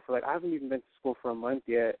in school for, like, I haven't even been to school for a month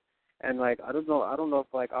yet, and, like, I don't know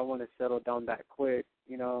if, like, I want to settle down that quick.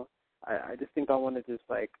 I just think I want to just,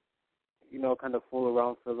 like, kind of fool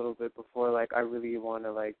around for a little bit before, like, I really want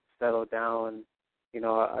to, like, settle down.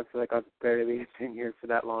 I feel like I've barely been here for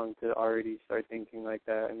that long to already start thinking like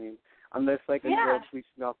that. I mean, unless, like, a girl sweeps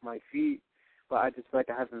me off my feet, but I just, like,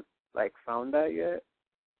 I haven't, like, found that yet.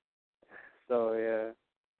 So, yeah.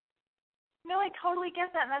 No, I totally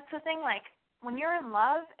get that. And that's the thing, like, when you're in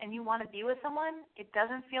love and you want to be with someone, it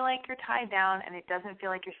doesn't feel like you're tied down, and it doesn't feel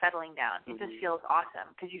like you're settling down. It just feels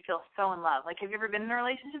awesome because you feel so in love. Like, have you ever been in a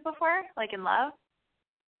relationship before, like, in love?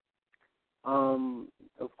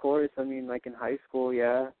 Of course. I mean, like, in high school,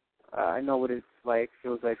 yeah. I know what it's like,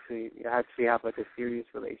 feels like to actually have, like, a serious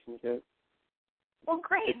relationship. Well,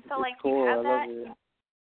 great. So, like, cool. you have that. I love it.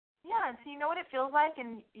 Yeah, so you know what it feels like,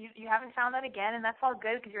 and you haven't found that again, and that's all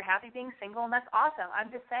good because you're happy being single, and that's awesome.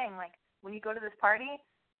 I'm just saying, like, when you go to this party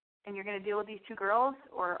and you're going to deal with these two girls,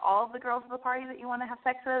 or all of the girls at the party that you want to have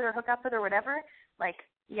sex with or hook up with or whatever, like,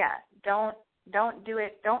 yeah, don't do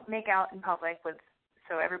it. Don't make out in public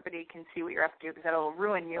so everybody can see what you're up to, because that'll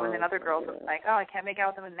ruin you. And then other girls will be like, oh, I can't make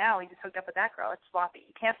out with them now. We just hooked up with that girl. It's sloppy.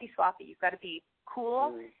 You can't be sloppy. You've got to be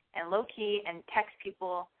cool and low-key and text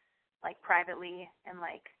people, like, privately and,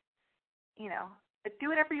 like, but do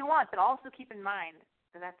whatever you want. But also keep in mind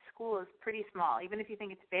that school is pretty small. Even if you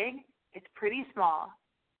think it's big, it's pretty small,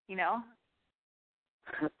 Wait,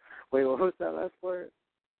 what was that last part?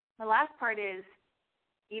 The last part is,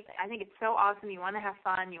 I think it's so awesome. You want to have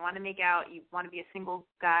fun. You want to make out. You want to be a single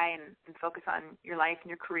guy and focus on your life and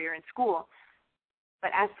your career in school.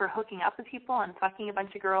 But as for hooking up with people and fucking a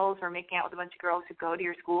bunch of girls or making out with a bunch of girls who go to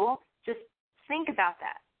your school, just think about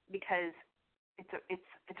that, because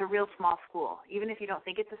it's a real small school. Even if you don't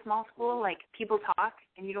think it's a small school, like, people talk,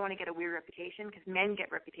 and you don't want to get a weird reputation, because men get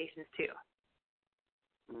reputations too.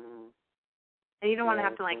 And you don't want to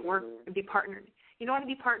have to, like, work and be partnered. You don't want to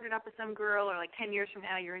be partnered up with some girl, or, like, 10 years from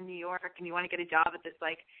now you're in New York and you want to get a job at this,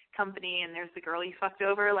 like, company, and there's the girl you fucked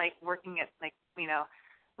over, like, working at, like,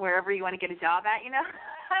 wherever you want to get a job at, I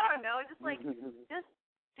don't know. Just, like,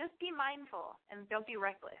 just be mindful and don't be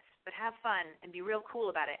reckless, but have fun and be real cool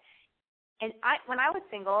about it. And when I was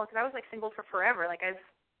single, because I was, like, single for forever, like, I've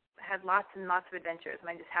had lots and lots of adventures, and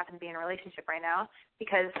I just happen to be in a relationship right now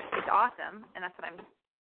because it's awesome, and that's what I'm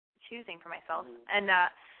choosing for myself. And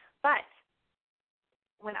but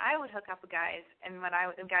when I would hook up with guys, and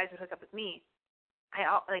guys would hook up with me,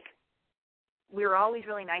 we were always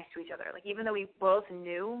really nice to each other. Like, even though we both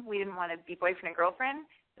knew we didn't want to be boyfriend and girlfriend,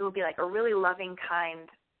 it would be, like, a really loving, kind,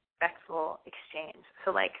 respectful exchange. So,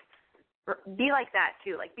 like, be like that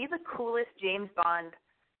too. Like, be the coolest James Bond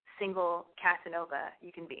single Casanova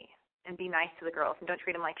you can be, and be nice to the girls, and don't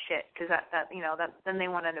treat them like shit, because that then they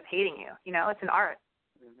won't end up hating you. It's an art.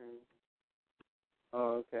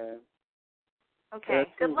 Oh, okay. Okay.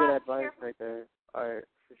 That's some good good luck. advice right there. All right,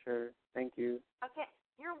 for sure. Thank you. Okay.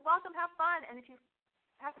 You're welcome. Have fun. And if you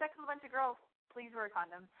have sex with a bunch of girls, please wear a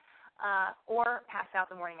condom, or pass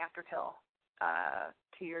out the morning after pill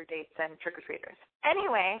to your dates and trick-or-treaters.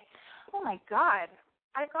 Anyway, oh, my God.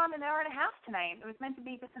 I've gone an hour and a half tonight. It was meant to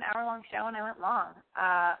be just an hour-long show, and I went long.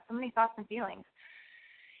 So many thoughts and feelings.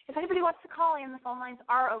 If anybody wants to call in, the phone lines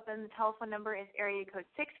are open. The telephone number is area code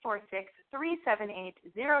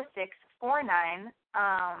 646-378-0649.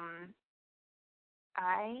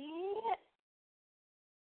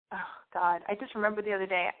 Oh, God. I just remembered the other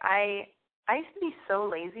day. I used to be so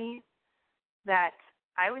lazy that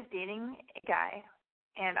I was dating a guy,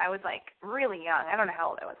 and I was, like, really young. I don't know how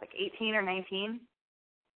old I was, like 18 or 19.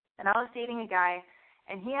 And I was dating a guy,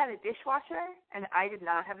 And he had a dishwasher, and I did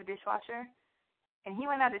not have a dishwasher. And he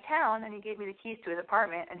went out of town, and he gave me the keys to his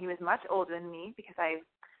apartment, and he was much older than me because I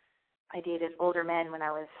dated older men when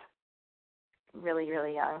I was really,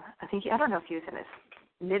 really young. I don't know if he was in his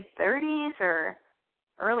mid-30s or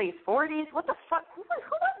early 40s. What the fuck? Who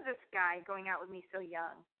was this guy going out with me so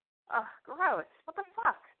young? Ugh, gross. What the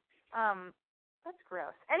fuck? That's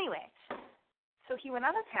gross. Anyway, so he went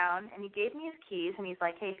out of town, and he gave me his keys, and he's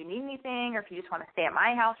like, hey, if you need anything or if you just want to stay at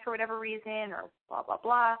my house for whatever reason or blah, blah,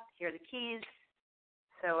 blah, here are the keys.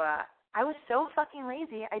 So I was so fucking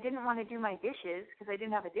lazy, I didn't want to do my dishes because I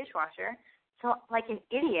didn't have a dishwasher. So like an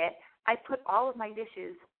idiot, I put all of my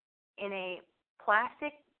dishes in a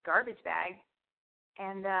plastic garbage bag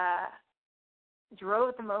and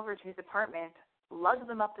drove them over to his apartment, lugged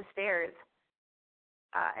them up the stairs,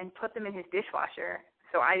 and put them in his dishwasher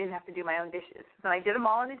so I didn't have to do my own dishes. So I did them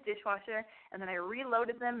all in his dishwasher, and then I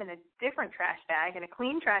reloaded them in a different trash bag, in a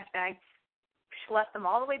clean trash bag, schlepped them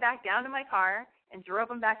all the way back down to my car, and drove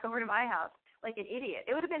them back over to my house like an idiot.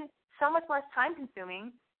 It would have been so much less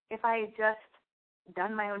time-consuming if I had just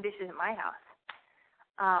done my own dishes at my house.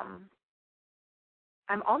 I'm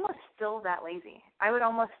almost still that lazy. I would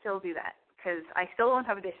almost still do that because I still don't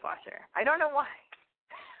have a dishwasher. I don't know why.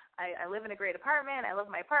 I live in a great apartment. I love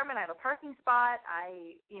my apartment. I have a parking spot.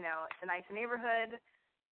 It's a nice neighborhood.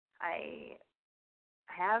 I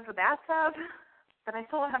have a bathtub, but I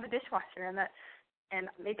still don't have a dishwasher, and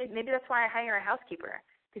maybe that's why I hire a housekeeper,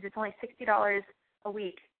 because it's only $60 a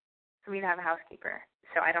week for me to have a housekeeper,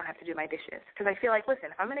 so I don't have to do my dishes. Because I feel like,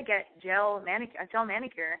 listen, if I'm going to get a gel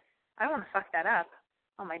manicure, I don't want to fuck that up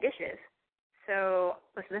on my dishes. So,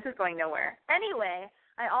 listen, this is going nowhere. Anyway,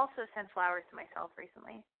 I also sent flowers to myself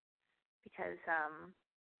recently because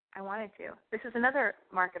I wanted to. This is another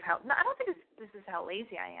mark of how, no, I don't think this is how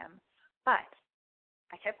lazy I am, but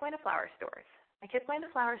I kept going to flower stores.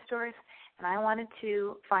 And I wanted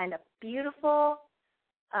to find a beautiful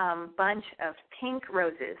bunch of pink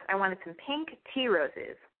roses. I wanted some pink tea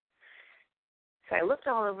roses. So I looked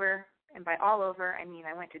all over, and by all over, I mean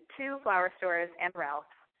I went to 2 flower stores and Ralph's,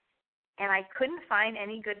 and I couldn't find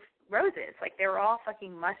any good roses. Like, they were all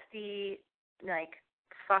fucking musty, like,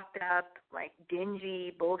 fucked up, like,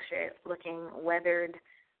 dingy, bullshit-looking, weathered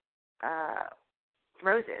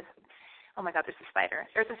roses. Oh, my God, there's a spider.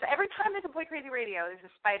 Every time there's a Boy Crazy Radio, there's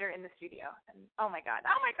a spider in the studio. And, oh, my God,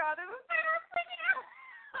 there's a spider. I'm freaking out.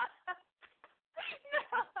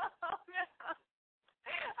 No.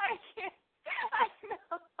 I can't. I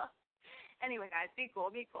know. Anyway, guys, be cool.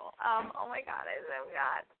 Oh, my God, I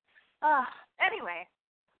forgot. Anyway.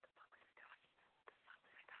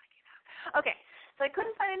 Okay, so I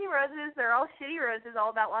couldn't find any roses. They're all shitty roses, all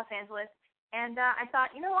about Los Angeles. And I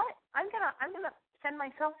thought, you know what? I'm gonna send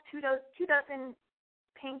myself 2 dozen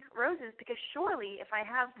pink roses, because surely if I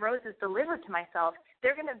have roses delivered to myself,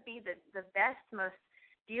 they're going to be the best, most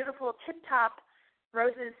beautiful, tip-top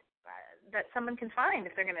roses that someone can find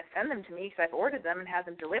if they're going to send them to me, because I've ordered them and have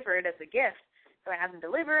them delivered as a gift. So I have them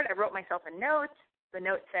delivered. I wrote myself a note. The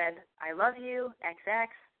note said, I love you,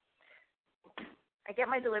 XX. I get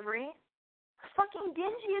my delivery. Fucking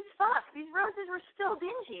dingy as fuck. These roses were still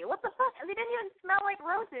dingy. What the fuck? And they didn't even smell like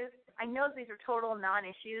roses. I know these are total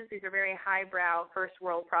non-issues. These are very highbrow first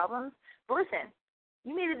world problems. But listen,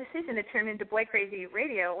 you made a decision to turn into Boy Crazy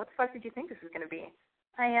Radio. What the fuck did you think this was going to be?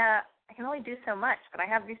 I can only do so much, but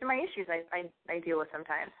these are my issues I deal with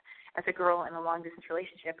sometimes as a girl in a long-distance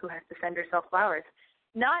relationship who has to send herself flowers.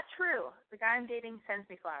 Not true. The guy I'm dating sends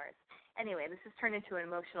me flowers. Anyway, this has turned into an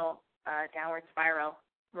emotional downward spiral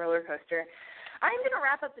roller coaster. I'm going to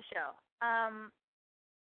wrap up the show.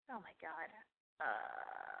 Oh, my God.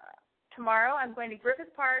 Tomorrow I'm going to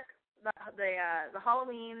Griffith Park, the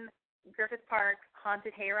Halloween Griffith Park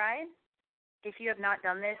Haunted Hayride. If you have not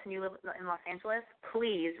done this and you live in Los Angeles,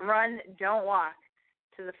 please run, don't walk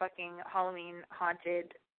to the fucking Halloween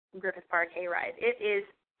Haunted Griffith Park Hayride. It is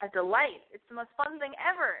a delight. It's the most fun thing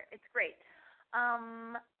ever. It's great.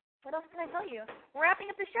 What else can I tell you? We're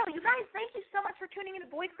wrapping up the show. You guys, thank you so much for tuning in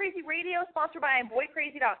to Boy Crazy Radio, sponsored by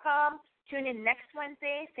BoyCrazy.com. Tune in next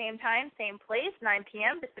Wednesday, same time, same place, 9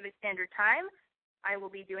 p.m. Pacific Standard Time. I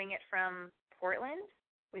will be doing it from Portland,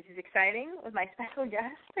 which is exciting, with my special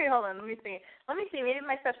guest. Wait, hold on. Let me see. Maybe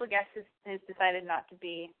my special guest has decided not to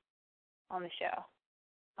be on the show.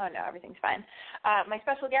 Oh, no, everything's fine. My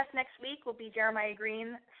special guest next week will be Jeremiah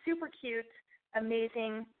Green, super cute,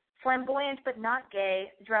 amazing, flamboyant but not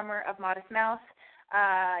gay drummer of Modest Mouse.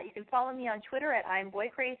 You can follow me on Twitter at I'm Boy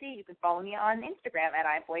Crazy. You can follow me on Instagram at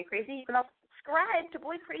I'm Boy Crazy. You can also subscribe to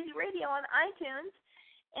Boy Crazy Radio on iTunes.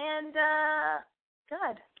 And,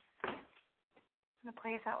 God, I'm going to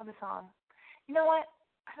play us out with a song. You know what?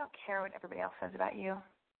 I don't care what everybody else says about you.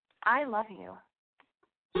 I love you.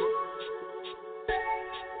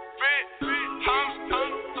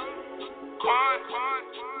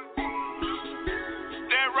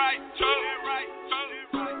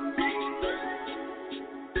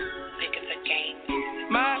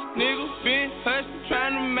 My nigga been hustling,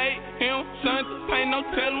 trying to make him something. Ain't no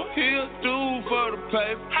tellin' he'll do for the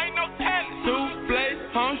paper. Ain't no tellin'. Two plays,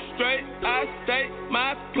 I'm straight, I stay.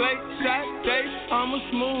 My plate, shot day, I'm a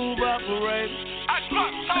smooth operator. I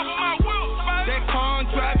drop top of my wheels, baby. That car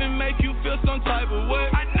driving make you feel some type of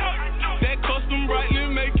way. I know. That custom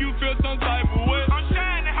brightly make you feel some type of way. I'm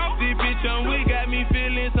shining, ho. This bitch on we got me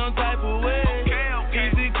feeling some type of way. Okay.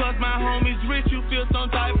 Easy cause my homies rich, you feel some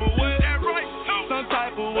type of way. That right, too. Some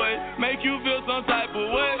type of way, make you feel some type of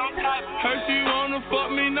way. Heard you wanna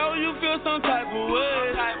fuck me, know you feel some type of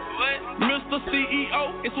way. Mr.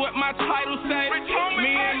 CEO, it's what my title say.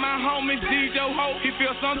 Me and my homie DJ Ho, he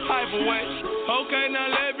feel some type of way. Okay, now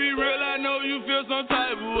let me real, I know you feel some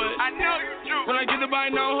type of way. I know you do. When I get the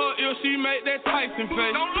bite on her ear, she make that Tyson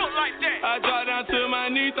face. Don't look like that. I drop down to my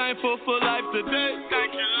knees, thankful for life today.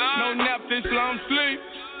 Thank you, Lord. No nap, this long sleep.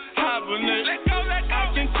 Hibernate. Let go.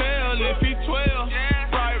 I can tell if he 12,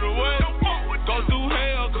 right away. Go through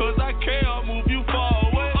hell, cause I care, move you far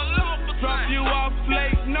away. Drop you off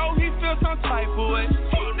late, no, he feel some type of way.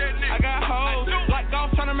 I got hoes, like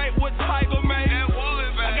golf trying to make what Tiger made.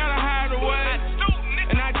 I gotta hide away,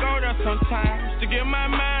 and I go there sometimes to give my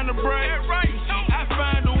mind a break. I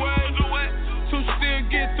find a way to still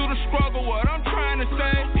get through the struggle, what I'm trying to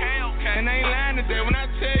say. And I ain't lying today when I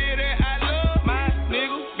tell you that I love my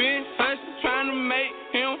nigga. Been hustling, trying to make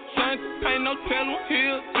him something. Ain't no tellin'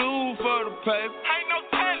 he'll do for the paper. Ain't no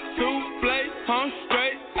tellin'. Two plays, I'm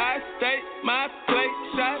straight, I stay. My plate,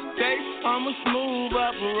 shot day, I'm a smooth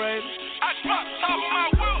operator. I drop top of my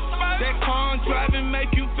wheels, baby. That car driving make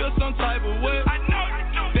you feel some type of way. I know you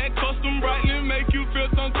do. That custom brightly make you feel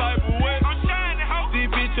some type of way. I'm shining, ho. This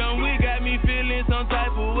bitch on we got me feeling some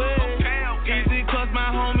type of way. Okay. Easy cause my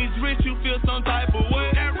homies rich, you feel some type of way.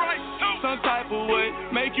 That right, too. Some type of way,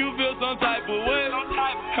 make you feel some type of way.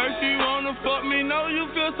 Heard you wanna fuck me, know you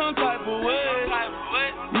feel some type of way.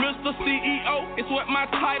 Mr. CEO, it's what my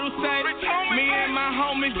title say. Me and my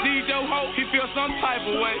homie DJ Ho, he feel some type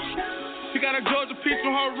of way. She got a Georgia peach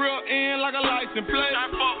from her real end like a license plate.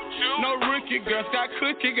 No rookie girl, got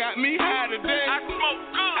cookie, got me high today. I smoke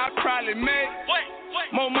good. I probably made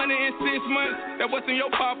more money in 6 months than what's in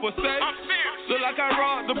your papa say. I'm serious. Look like I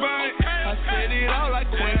robbed the bank. I said it all like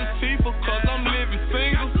Queen Latifah, cause I'm living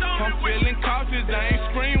single. I'm feeling cautious, I ain't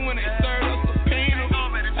scream when they serve a subpoena.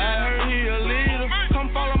 I heard he a leader.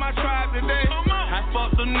 Come follow my tribe today. I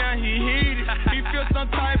fucked him, now he heated. He feel some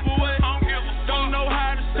type of way. Don't know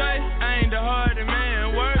how to say, I ain't the hardest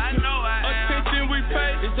man working. I know I am. Attention we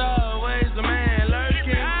pay, it's always a man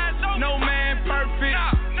lurking. No man perfect,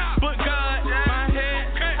 but God, my head,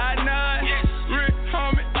 I nod. Rick,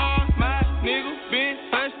 homie, all my niggas been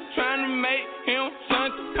hustling, trying to make him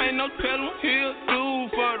something. Ain't no tellin' he'll do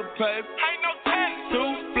for the paper. Ain't no tellin'. Two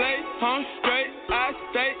plays, I'm straight, I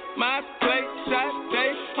stay. My plate, shot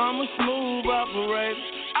day, I'm a smooth operator.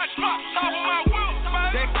 I drop top of my wheels, baby.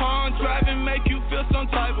 That car driving make you feel some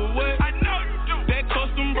type of way. I know you do. That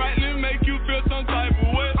custom brightly make you feel some type of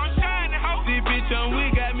way. I'm shining, ho. This bitch on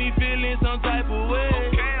we got me feeling some type of way.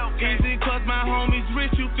 Okay. Easy cause my homies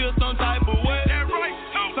rich, you feel some type of way. That right,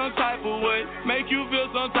 too. Some type of way, make you feel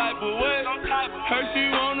some type of way. Heard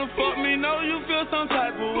you wanna fuck me, know you feel some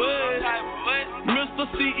type of way. Mr.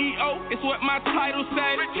 CEO, it's what my title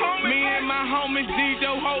say. Me and my homie DJ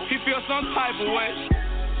Ho, he feel some type of way.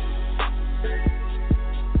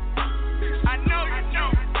 I know you do.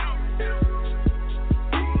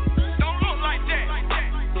 Don't look like that.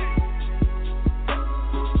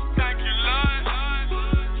 Thank you, Lord.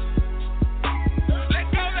 Let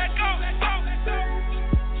go.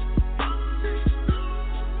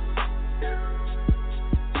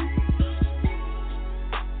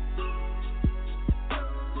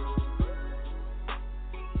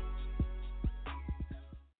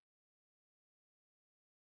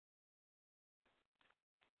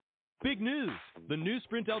 Big news! The new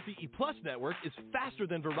Sprint LTE Plus network is faster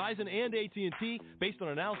than Verizon and AT&T based on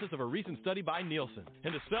analysis of a recent study by Nielsen.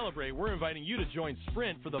 And to celebrate, we're inviting you to join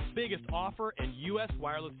Sprint for the biggest offer in U.S.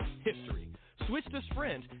 wireless history. Switch to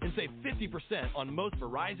Sprint and save 50% on most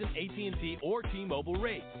Verizon, AT&T, or T-Mobile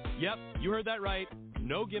rates. Yep, you heard that right.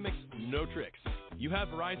 No gimmicks, no tricks. You have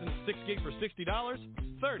Verizon 6 gig for $60,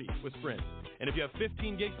 30 with Sprint. And if you have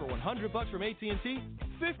 15 gigs for $100 from AT&T,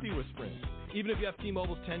 50 with Sprint. Even if you have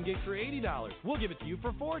T-Mobile's 10 gig for $80, we'll give it to you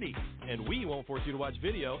for $40. And we won't force you to watch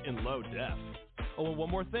video in low def. Oh, and one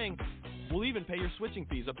more thing. We'll even pay your switching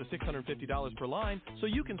fees up to $650 per line so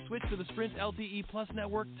you can switch to the Sprint LTE Plus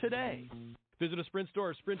network today. Visit a Sprint store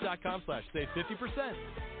or sprint.com/save 50%.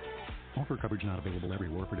 Offer coverage not available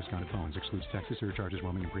everywhere for discounted phones. Excludes taxes, surcharges,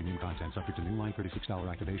 roaming, and premium content. Subject to new line $36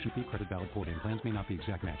 activation fee. Credit valid port-in. Plans may not be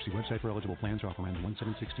exact match. See website for eligible plans. Offer ends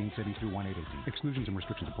 1/7/16 city through 1/8/18. Exclusions and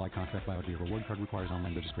restrictions apply. Contract valid via reward card requires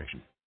online registration.